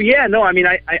yeah, no, I mean,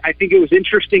 I think it was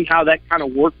interesting how that kind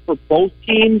of worked for both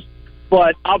teams.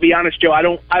 But I'll be honest, Joe, I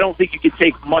don't think you could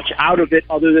take much out of it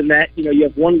other than that. You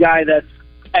have one guy that's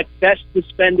at best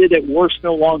suspended, at worst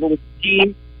no longer with the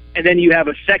team, and then you have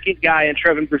a second guy in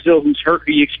Trevin Brazile who's hurt,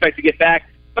 who you expect to get back.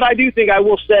 But I do think I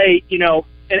will say,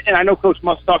 and I know Coach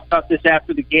Muss talked about this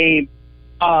after the game.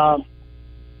 I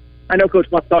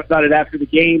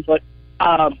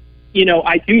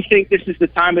do think this is the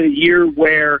time of the year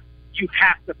where you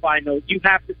have to find those. You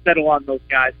have to settle on those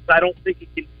guys. I don't think it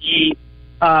can be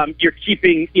you're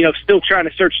keeping, still trying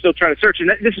to search. And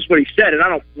this is what he said, and I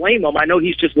don't blame him. I know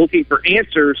he's just looking for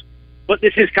answers, but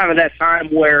this is kind of that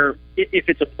time where if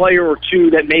it's a player or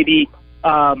two that maybe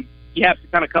you have to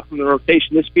kind of cut from the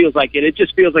rotation, this feels like it. It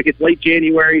just feels like it's late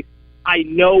January. I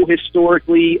know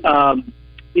historically,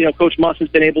 Coach Muss has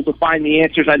been able to find the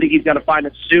answers. I think he's going to find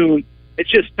them soon. It's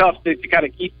just tough to kind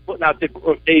of keep putting out different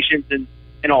rotations and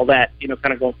all that,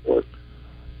 kind of going forward.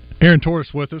 Aaron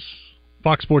Torres with us,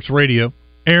 Fox Sports Radio.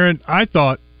 Aaron, I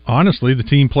thought, honestly, the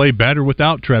team played better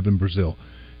without Trevin Brazile.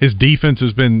 His defense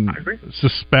has been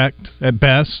suspect at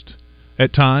best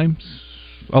at times,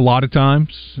 a lot of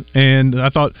times. And I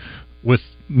thought with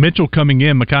Mitchell coming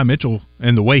in, Mekhi Mitchell,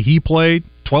 and the way he played,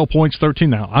 12 points, 13.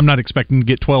 Now, I'm not expecting to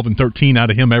get 12 and 13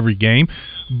 out of him every game.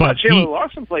 But Chandler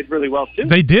Larson played really well, too.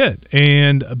 They did.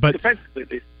 But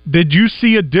defensively, did you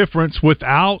see a difference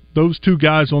without those two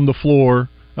guys on the floor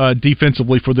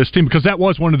defensively for this team? Because that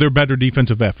was one of their better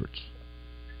defensive efforts.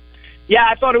 Yeah,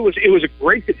 I thought it was a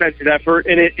great defensive effort,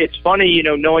 and it's funny,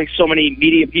 knowing so many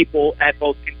media people at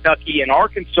both Kentucky and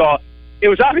Arkansas, it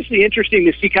was obviously interesting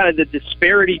to see kind of the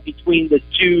disparity between the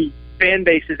two fan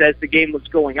bases as the game was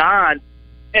going on.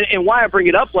 And why I bring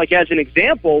it up, like as an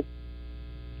example,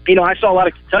 I saw a lot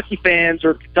of Kentucky fans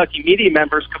or Kentucky media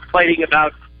members complaining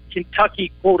about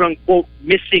Kentucky, quote-unquote,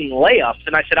 missing layups.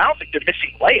 And I said, I don't think they're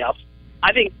missing layups.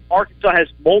 I think Arkansas has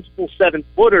multiple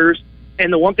 7-footers.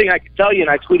 And the one thing I can tell you, and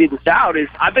I tweeted this out, is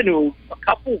I've been to a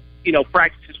couple,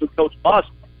 practices with Coach Muss.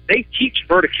 They teach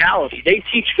verticality. They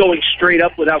teach going straight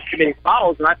up without committing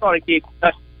fouls, and I thought it gave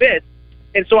Kentucky fits.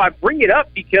 And so I bring it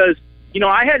up because,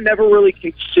 I had never really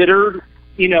considered,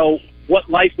 what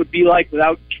life would be like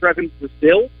without Trevin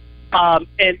Brazile.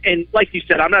 And like you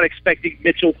said, I'm not expecting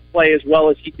Mitchell to play as well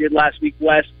as he did last week,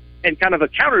 Wes. And kind of a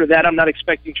counter to that, I'm not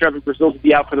expecting Trevor Brazile to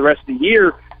be out for the rest of the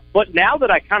year. But now that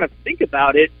I kind of think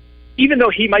about it, even though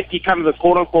he might be kind of the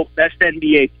quote-unquote best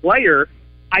NBA player,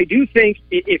 I do think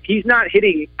if he's not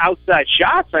hitting outside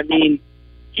shots, I mean,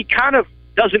 he kind of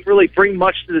doesn't really bring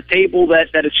much to the table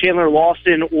that a Chandler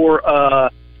Lawson or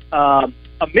a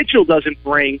Mitchell doesn't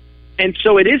bring. And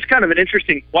so it is kind of an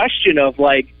interesting question of,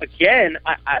 like, again,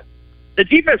 the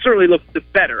defense certainly looks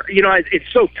better. You know, it's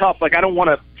so tough. Like, I don't want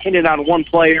to pin it on one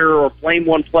player or blame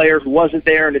one player who wasn't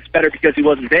there, and it's better because he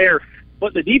wasn't there.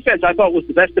 But the defense, I thought, was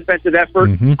the best defensive effort.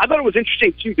 Mm-hmm. I thought it was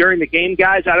interesting, too, during the game,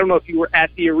 guys. I don't know if you were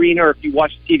at the arena or if you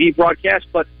watched the TV broadcast,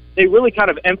 but they really kind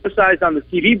of emphasized on the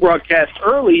TV broadcast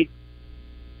early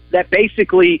that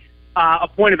basically a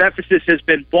point of emphasis has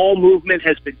been ball movement,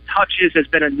 has been touches, has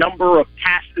been a number of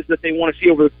passes that they want to see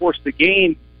over the course of the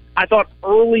game. I thought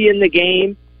early in the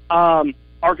game,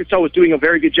 Arkansas was doing a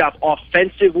very good job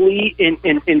offensively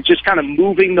in just kind of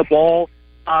moving the ball,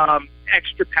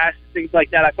 extra passes, things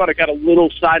like that. I thought it got a little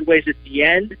sideways at the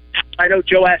end. I know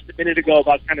Joe asked a minute ago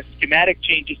about kind of schematic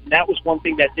changes, and that was one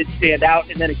thing that did stand out.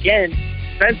 And then again,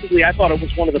 defensively, I thought it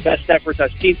was one of the best efforts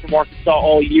I've seen from Arkansas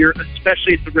all year,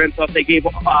 especially at the rim. Thought they gave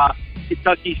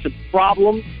Kentucky some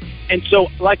problems. And so,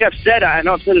 like I've said, I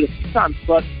know I've said it a few times,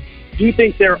 but do you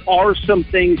think there are some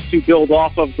things to build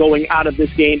off of going out of this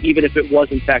game, even if it was,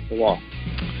 in fact, the law?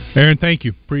 Aaron, thank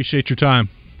you. Appreciate your time.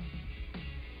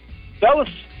 Fellas,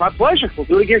 my pleasure. We'll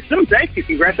do it again soon. Thank you.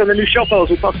 Congrats on the new show, fellas.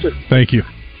 We'll talk soon. Thank you.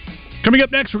 Coming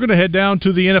up next, we're going to head down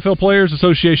to the NFL Players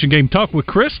Association game. Talk with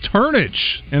Chris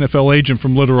Turnage, NFL agent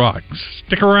from Little Rock.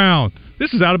 Stick around.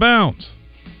 This is Out of Bounds.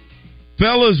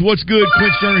 Fellas, what's good?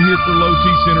 Quint Turner here for Low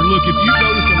T Center. Look, if you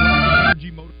notice a lack of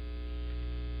energy motor...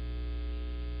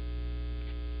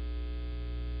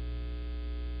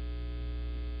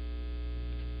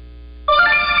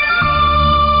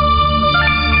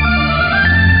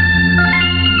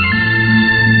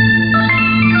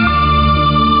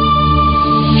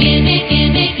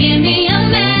 Give me a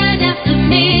man after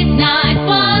midnight.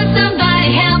 Want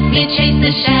somebody help me chase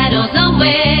the shadows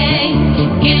away.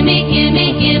 Give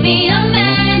me a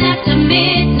man after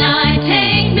midnight.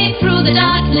 Take me through the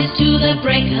darkness to the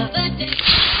break of the day.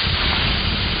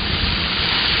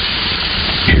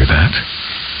 Hear that?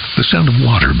 The sound of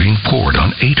water being poured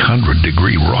on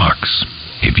 800-degree rocks.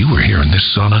 If you were here in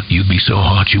this sauna, you'd be so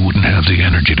hot you wouldn't have the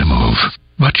energy to move.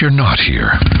 But you're not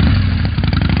here.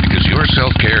 Because your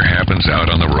self-care happens out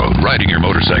on the road, riding your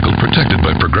motorcycle protected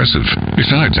by Progressive.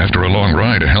 Besides, after a long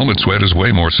ride, a helmet sweat is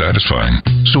way more satisfying.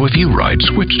 So if you ride,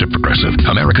 switch to Progressive,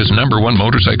 America's #1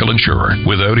 motorcycle insurer,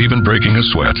 without even breaking a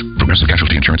sweat. Progressive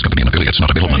Casualty Insurance Company and affiliates, not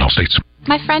available in all states.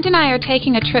 My friend and I are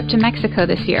taking a trip to Mexico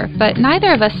this year, but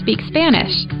neither of us speak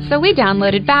Spanish. So we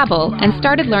downloaded Babbel and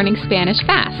started learning Spanish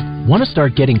fast. Want to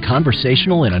start getting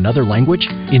conversational in another language?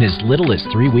 In as little as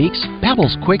 3 weeks,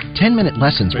 Babbel's quick 10-minute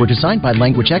lessons were designed by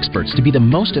language experts to be the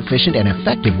most efficient and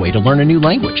effective way to learn a new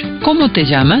language. ¿Cómo te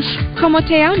llamas? ¿Cómo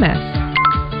te llamas?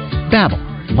 Babbel,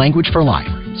 language for life.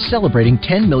 Celebrating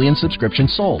 10 million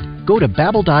subscriptions sold. Go to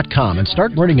Babbel.com and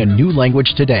start learning a new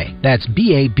language today. That's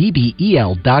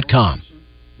BABBEL.com.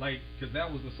 Like, because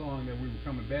that was the song that we were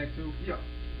coming back to? Yeah.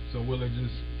 So will it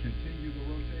just continue the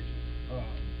rotation?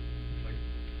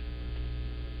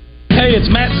 Hey,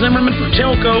 it's Matt Zimmerman from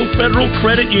Telco Federal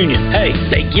Credit Union. Hey,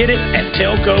 they get it at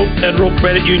Telco Federal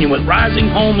Credit Union. With rising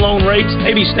home loan rates,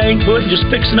 maybe staying put and just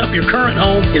fixing up your current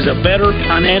home is a better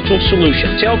financial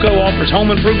solution. Telco offers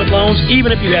home improvement loans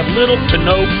even if you have little to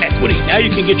no equity. Now you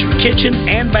can get your kitchen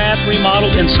and bath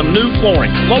remodeled and some new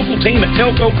flooring. The local team at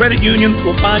Telco Credit Union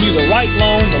will find you the right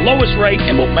loan, the lowest rate,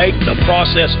 and will make the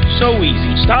process so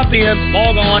easy. Stop in,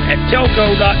 log on at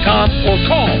telco.com or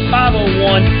call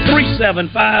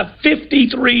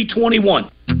 501-375-5321.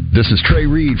 This is Trey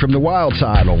Reed from the Wild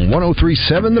Side on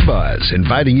 103.7 The Buzz,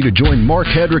 inviting you to join Mark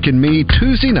Hedrick and me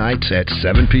Tuesday nights at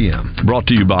 7 p.m. Brought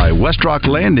to you by Westrock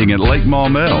Landing at Lake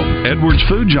Maumelle, Edwards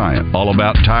Food Giant, all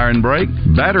about tire and brake,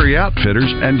 battery outfitters,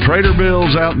 and Trader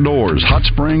Bill's Outdoors, Hot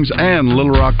Springs, and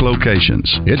Little Rock locations.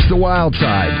 It's The Wild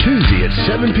Side, Tuesday at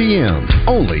 7 p.m.,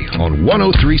 only on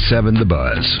 103.7 The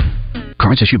Buzz.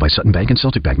 Cards issued by Sutton Bank and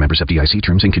Celtic Bank, members FDIC.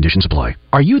 Terms and conditions apply.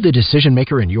 Are you the decision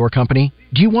maker in your company?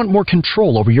 Do you want more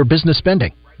control over your business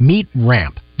spending? Meet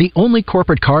Ramp, the only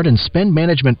corporate card and spend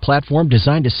management platform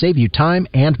designed to save you time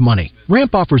and money.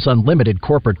 Ramp offers unlimited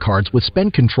corporate cards with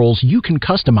spend controls you can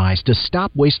customize to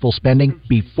stop wasteful spending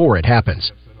before it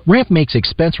happens. Ramp makes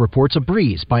expense reports a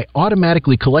breeze by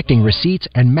automatically collecting receipts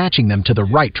and matching them to the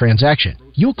right transaction.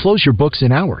 You'll close your books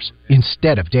in hours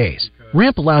instead of days.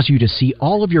 Ramp allows you to see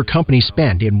all of your company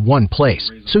spend in one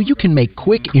place, so you can make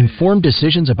quick, informed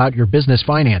decisions about your business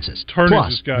finances.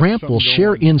 Plus, Ramp will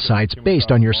share insights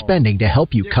based on your spending to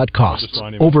help you cut costs.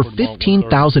 Over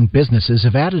 15,000 businesses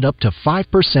have added up to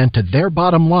 5% to their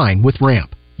bottom line with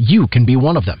Ramp. You can be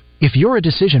one of them. If you're a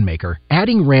decision maker,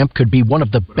 adding Ramp could be one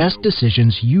of the best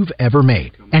decisions you've ever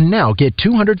made. And now get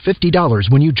 $250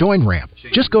 when you join Ramp.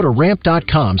 Just go to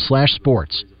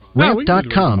ramp.com/sports.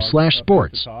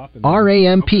 Ramp.com/sports.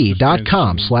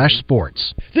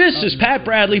 RAMP.com/sports. This is Pat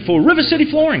Bradley for River City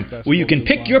Flooring, where you can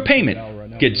pick your payment.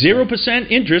 Get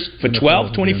 0% interest for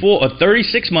 12, 24, or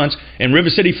 36 months, and River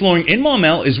City Flooring in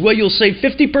Maumelle is where you'll save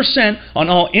 50% on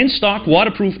all in-stock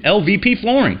waterproof LVP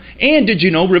flooring. And did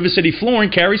you know River City Flooring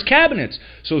carries cabinets?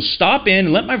 So stop in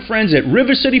and let my friends at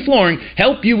River City Flooring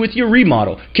help you with your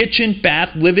remodel. Kitchen,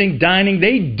 bath, living, dining,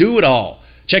 they do it all.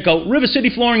 Check out River City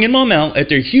Flooring in Maumelle at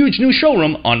their huge new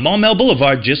showroom on Maumelle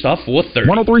Boulevard just off 430.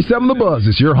 103.7 The Buzz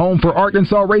is your home for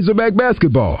Arkansas Razorback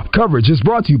basketball. Coverage is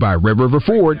brought to you by Red River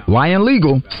Ford, Lion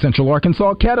Legal, Central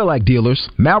Arkansas Cadillac Dealers,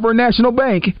 Malvern National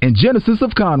Bank, and Genesis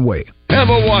of Conway. Have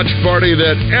a watch party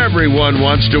that everyone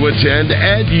wants to attend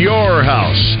at your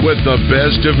house with the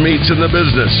best of meats in the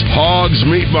business. Hogs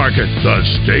Meat Market, the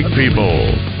steak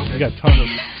people. We got a ton of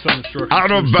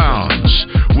Out of Bounds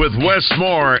with Wes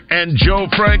Moore and Joe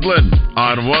Franklin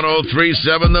on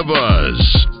 103.7 The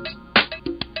Buzz.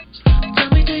 Tell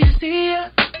me, do you see her?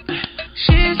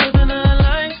 She's living her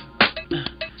life.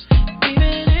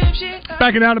 Even if she...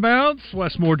 Back and Out of Bounds,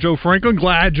 Wes Moore, Joe Franklin.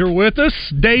 Glad you're with us.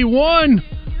 Day one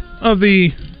of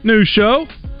the new show.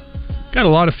 Got a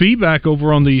lot of feedback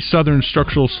over on the Southern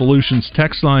Structural Solutions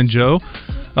text line, Joe.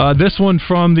 This one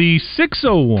from the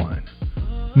 601.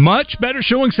 Much better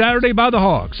showing Saturday by the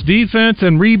Hogs. Defense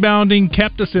and rebounding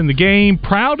kept us in the game.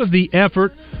 Proud of the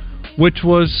effort, which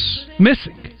was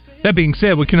missing. That being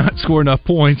said, we cannot score enough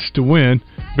points to win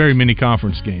very many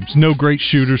conference games. No great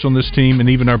shooters on this team, and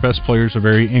even our best players are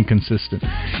very inconsistent.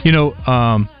 You know,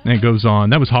 and it goes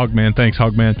on. That was Hogman. Thanks,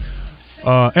 Hogman.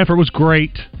 Effort was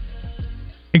great.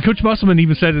 And Coach Musselman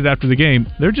even said it after the game.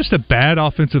 They're just a bad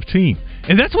offensive team.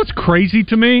 And that's what's crazy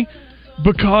to me,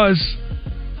 because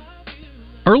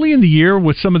early in the year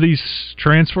with some of these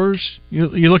transfers, you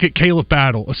look at Caleb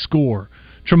Battle, a score.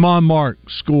 Tremont Mark,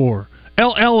 score.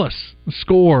 L. Ellis, a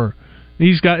score.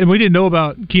 And we didn't know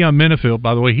about Keon Minifield,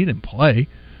 by the way. He didn't play.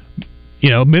 You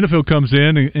know, Minifield comes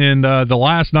in the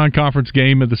last non-conference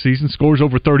game of the season, scores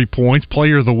over 30 points,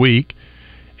 player of the week.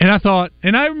 And I thought,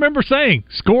 and I remember saying,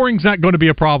 scoring's not going to be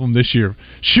a problem this year.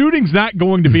 Shooting's not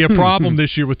going to be a problem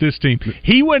this year with this team.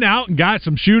 He went out and got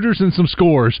some shooters and some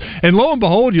scores. And lo and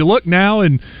behold, you look now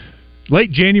in late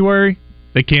January,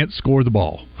 they can't score the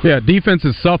ball. Yeah, defense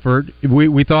has suffered.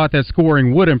 We thought that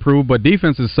scoring would improve, but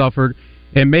defense has suffered.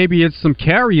 And maybe it's some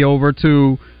carryover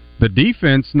to the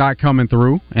defense not coming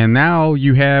through. And now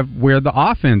you have where the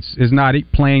offense is not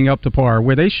playing up to par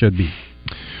where they should be.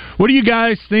 What do you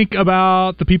guys think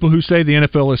about the people who say the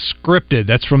NFL is scripted?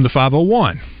 That's from the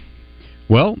 501.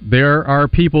 Well, there are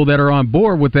people that are on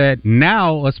board with that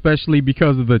now, especially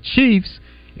because of the Chiefs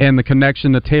and the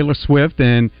connection to Taylor Swift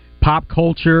and pop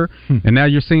culture, and now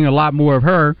you're seeing a lot more of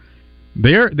her.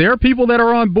 There are people that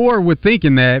are on board with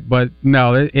thinking that, but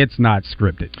no, it's not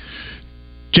scripted.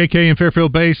 JK in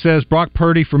Fairfield Bay says, Brock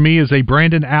Purdy for me is a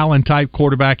Brandon Allen-type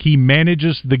quarterback. He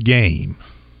manages the game.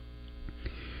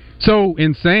 So,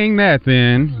 in saying that,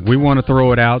 then, we want to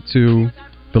throw it out to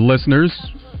the listeners.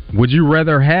 Would you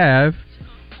rather have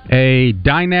a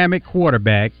dynamic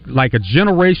quarterback, like a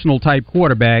generational-type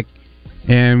quarterback,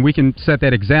 and we can set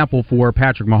that example for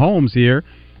Patrick Mahomes here.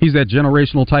 He's that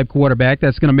generational-type quarterback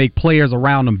that's going to make players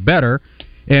around him better,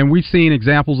 and we've seen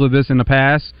examples of this in the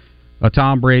past.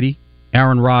 Tom Brady,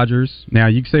 Aaron Rodgers. Now,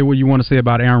 you can say what you want to say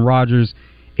about Aaron Rodgers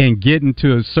and getting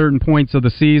to certain points of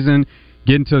the season,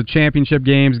 getting to championship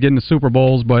games, getting to Super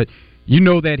Bowls, but you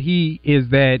know that he's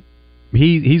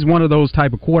one of those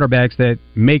type of quarterbacks that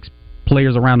makes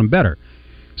players around him better.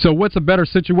 So what's a better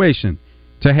situation?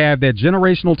 To have that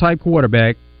generational type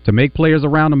quarterback to make players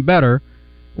around him better,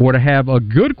 or to have a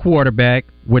good quarterback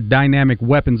with dynamic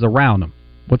weapons around him?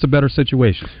 What's a better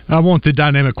situation? I want the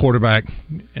dynamic quarterback.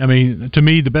 I mean, to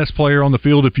me, the best player on the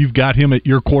field, if you've got him at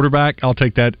your quarterback, I'll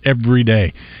take that every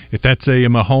day. If that's a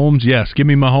Mahomes, yes, give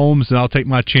me Mahomes, and I'll take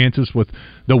my chances with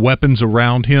the weapons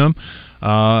around him.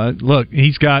 Look,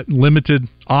 he's got limited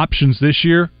options this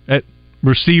year at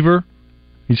receiver.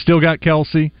 He's still got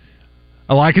Kelsey.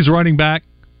 I like his running back,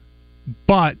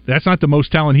 but that's not the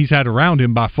most talent he's had around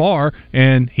him by far,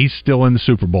 and he's still in the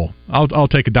Super Bowl. I'll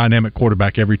take a dynamic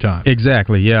quarterback every time.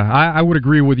 Exactly, yeah. I would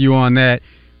agree with you on that,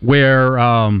 where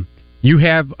you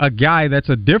have a guy that's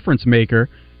a difference maker,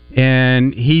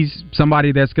 and he's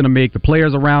somebody that's going to make the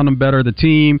players around him better, the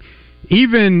team,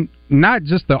 even not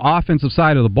just the offensive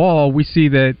side of the ball. We see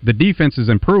that the defense has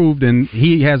improved, and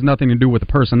he has nothing to do with the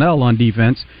personnel on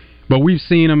defense, but we've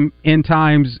seen him in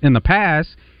times in the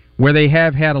past where they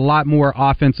have had a lot more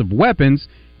offensive weapons,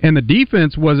 and the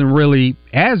defense wasn't really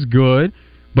as good,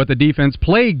 but the defense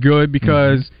played good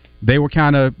because they were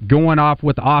kind of going off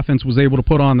what the offense was able to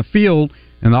put on the field,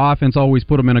 and the offense always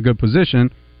put them in a good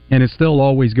position, and it still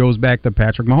always goes back to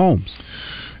Patrick Mahomes.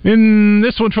 And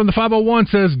this one from the 501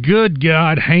 says, good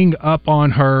God, hang up on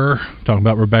her. Talking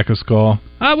about Rebecca's call.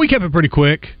 We kept it pretty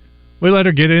quick. We let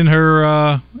her get in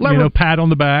her pat on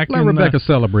the back. Let Rebecca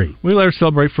celebrate. We let her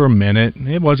celebrate for a minute.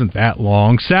 It wasn't that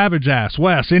long. Savage asks,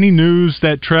 Wes, any news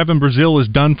that Trevin Brazile is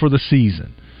done for the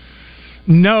season?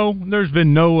 No, there's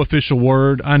been no official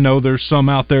word. I know there's some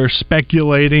out there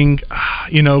speculating.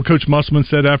 Coach Musselman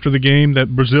said after the game that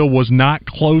Brazile was not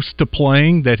close to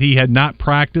playing, that he had not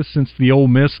practiced since the Ole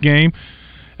Miss game.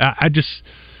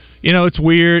 It's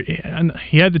weird.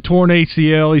 He had the torn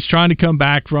ACL. He's trying to come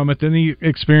back from it. Then he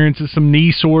experiences some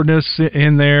knee soreness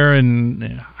in there,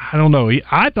 and I don't know.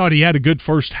 I thought he had a good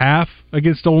first half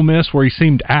against Ole Miss where he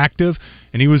seemed active,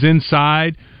 and he was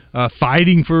inside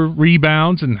fighting for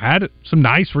rebounds and had some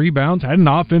nice rebounds, had an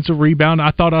offensive rebound.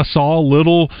 I thought I saw a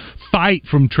little fight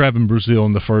from Trevin Brazile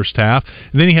in the first half.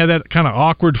 And then he had that kind of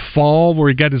awkward fall where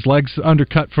he got his legs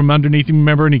undercut from underneath him,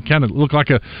 remember? And he kind of looked like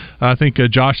I think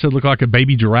Josh said, looked like a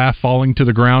baby giraffe falling to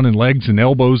the ground, and legs and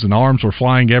elbows and arms were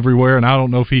flying everywhere. And I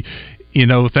don't know if he...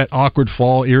 if that awkward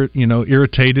fall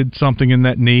irritated something in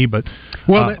that knee, but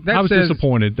I was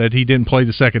disappointed that he didn't play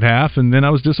the second half, and then I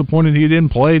was disappointed he didn't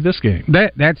play this game.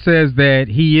 That says that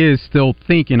he is still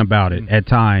thinking about it at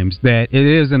times, that it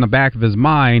is in the back of his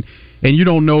mind, and you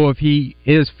don't know if he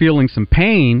is feeling some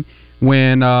pain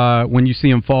when you see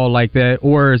him fall like that,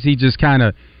 or is he just kind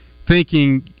of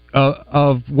thinking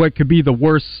of what could be the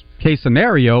worst case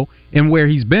scenario and where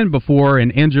he's been before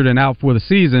and injured and out for the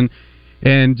season,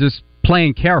 and just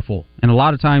playing careful. And a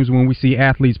lot of times when we see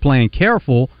athletes playing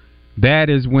careful,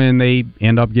 that is when they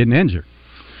end up getting injured.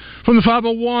 From the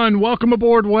 501, welcome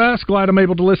aboard, Wes. Glad I'm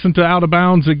able to listen to Out of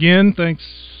Bounds again. Thanks.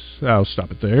 I'll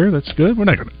stop it there. That's good. We're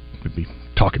not going to be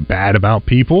talking bad about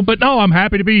people, but no, I'm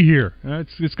happy to be here.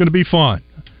 It's going to be fun.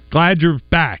 Glad you're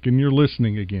back and you're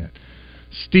listening again.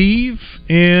 Steve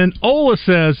in Ola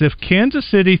says, if Kansas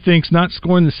City thinks not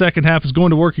scoring the second half is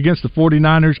going to work against the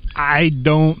 49ers, I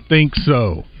don't think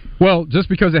so. Well, just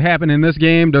because it happened in this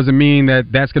game doesn't mean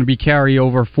that that's going to be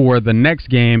carryover for the next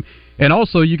game. And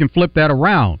also, you can flip that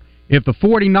around. If the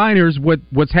 49ers,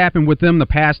 what's happened with them the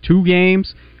past two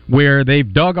games, where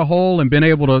they've dug a hole and been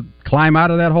able to climb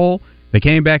out of that hole, they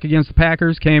came back against the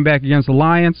Packers, came back against the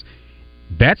Lions,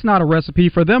 that's not a recipe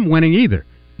for them winning either.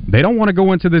 They don't want to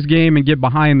go into this game and get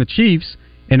behind the Chiefs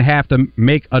and have to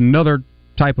make another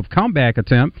type of comeback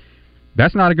attempt.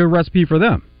 That's not a good recipe for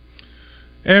them.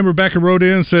 And Rebecca wrote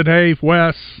in and said, hey,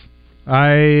 Wes,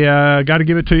 I got to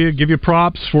give it to you, give you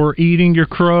props for eating your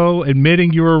crow,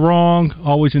 admitting you were wrong.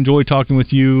 Always enjoy talking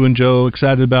with you and Joe.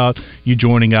 Excited about you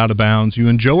joining Out of Bounds. You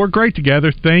and Joe are great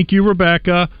together. Thank you,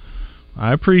 Rebecca.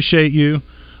 I appreciate you.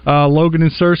 Logan in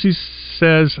Cersei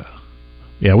says,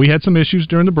 yeah, we had some issues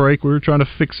during the break. We were trying to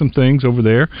fix some things over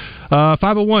there.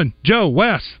 501, Joe,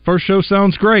 Wes, first show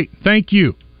sounds great. Thank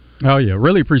you. Oh, yeah,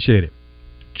 really appreciate it.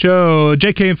 Joe,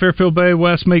 JK in Fairfield Bay,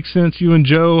 Wes, makes sense. You and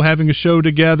Joe having a show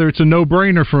together. It's a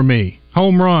no-brainer for me.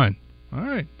 Home run. All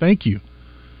right, thank you.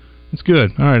 That's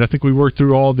good. All right, I think we worked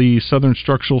through all the Southern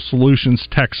Structural Solutions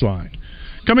text line.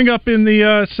 Coming up in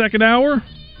the second hour,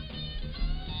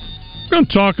 we're going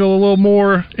to talk a little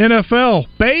more NFL.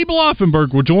 Babe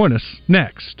Laufenberg will join us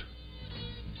next.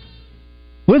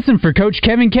 Listen for Coach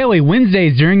Kevin Kelly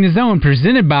Wednesdays during the Zone,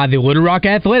 presented by the Little Rock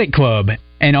Athletic Club.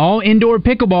 An all-indoor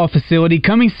pickleball facility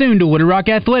coming soon to Little Rock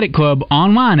Athletic Club,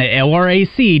 online at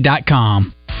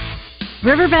lrac.com.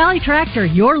 River Valley Tractor,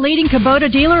 your leading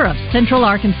Kubota dealer of Central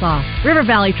Arkansas. River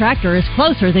Valley Tractor is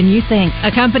closer than you think. A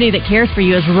company that cares for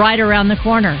you is right around the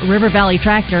corner.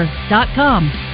 RiverValleyTractor.com.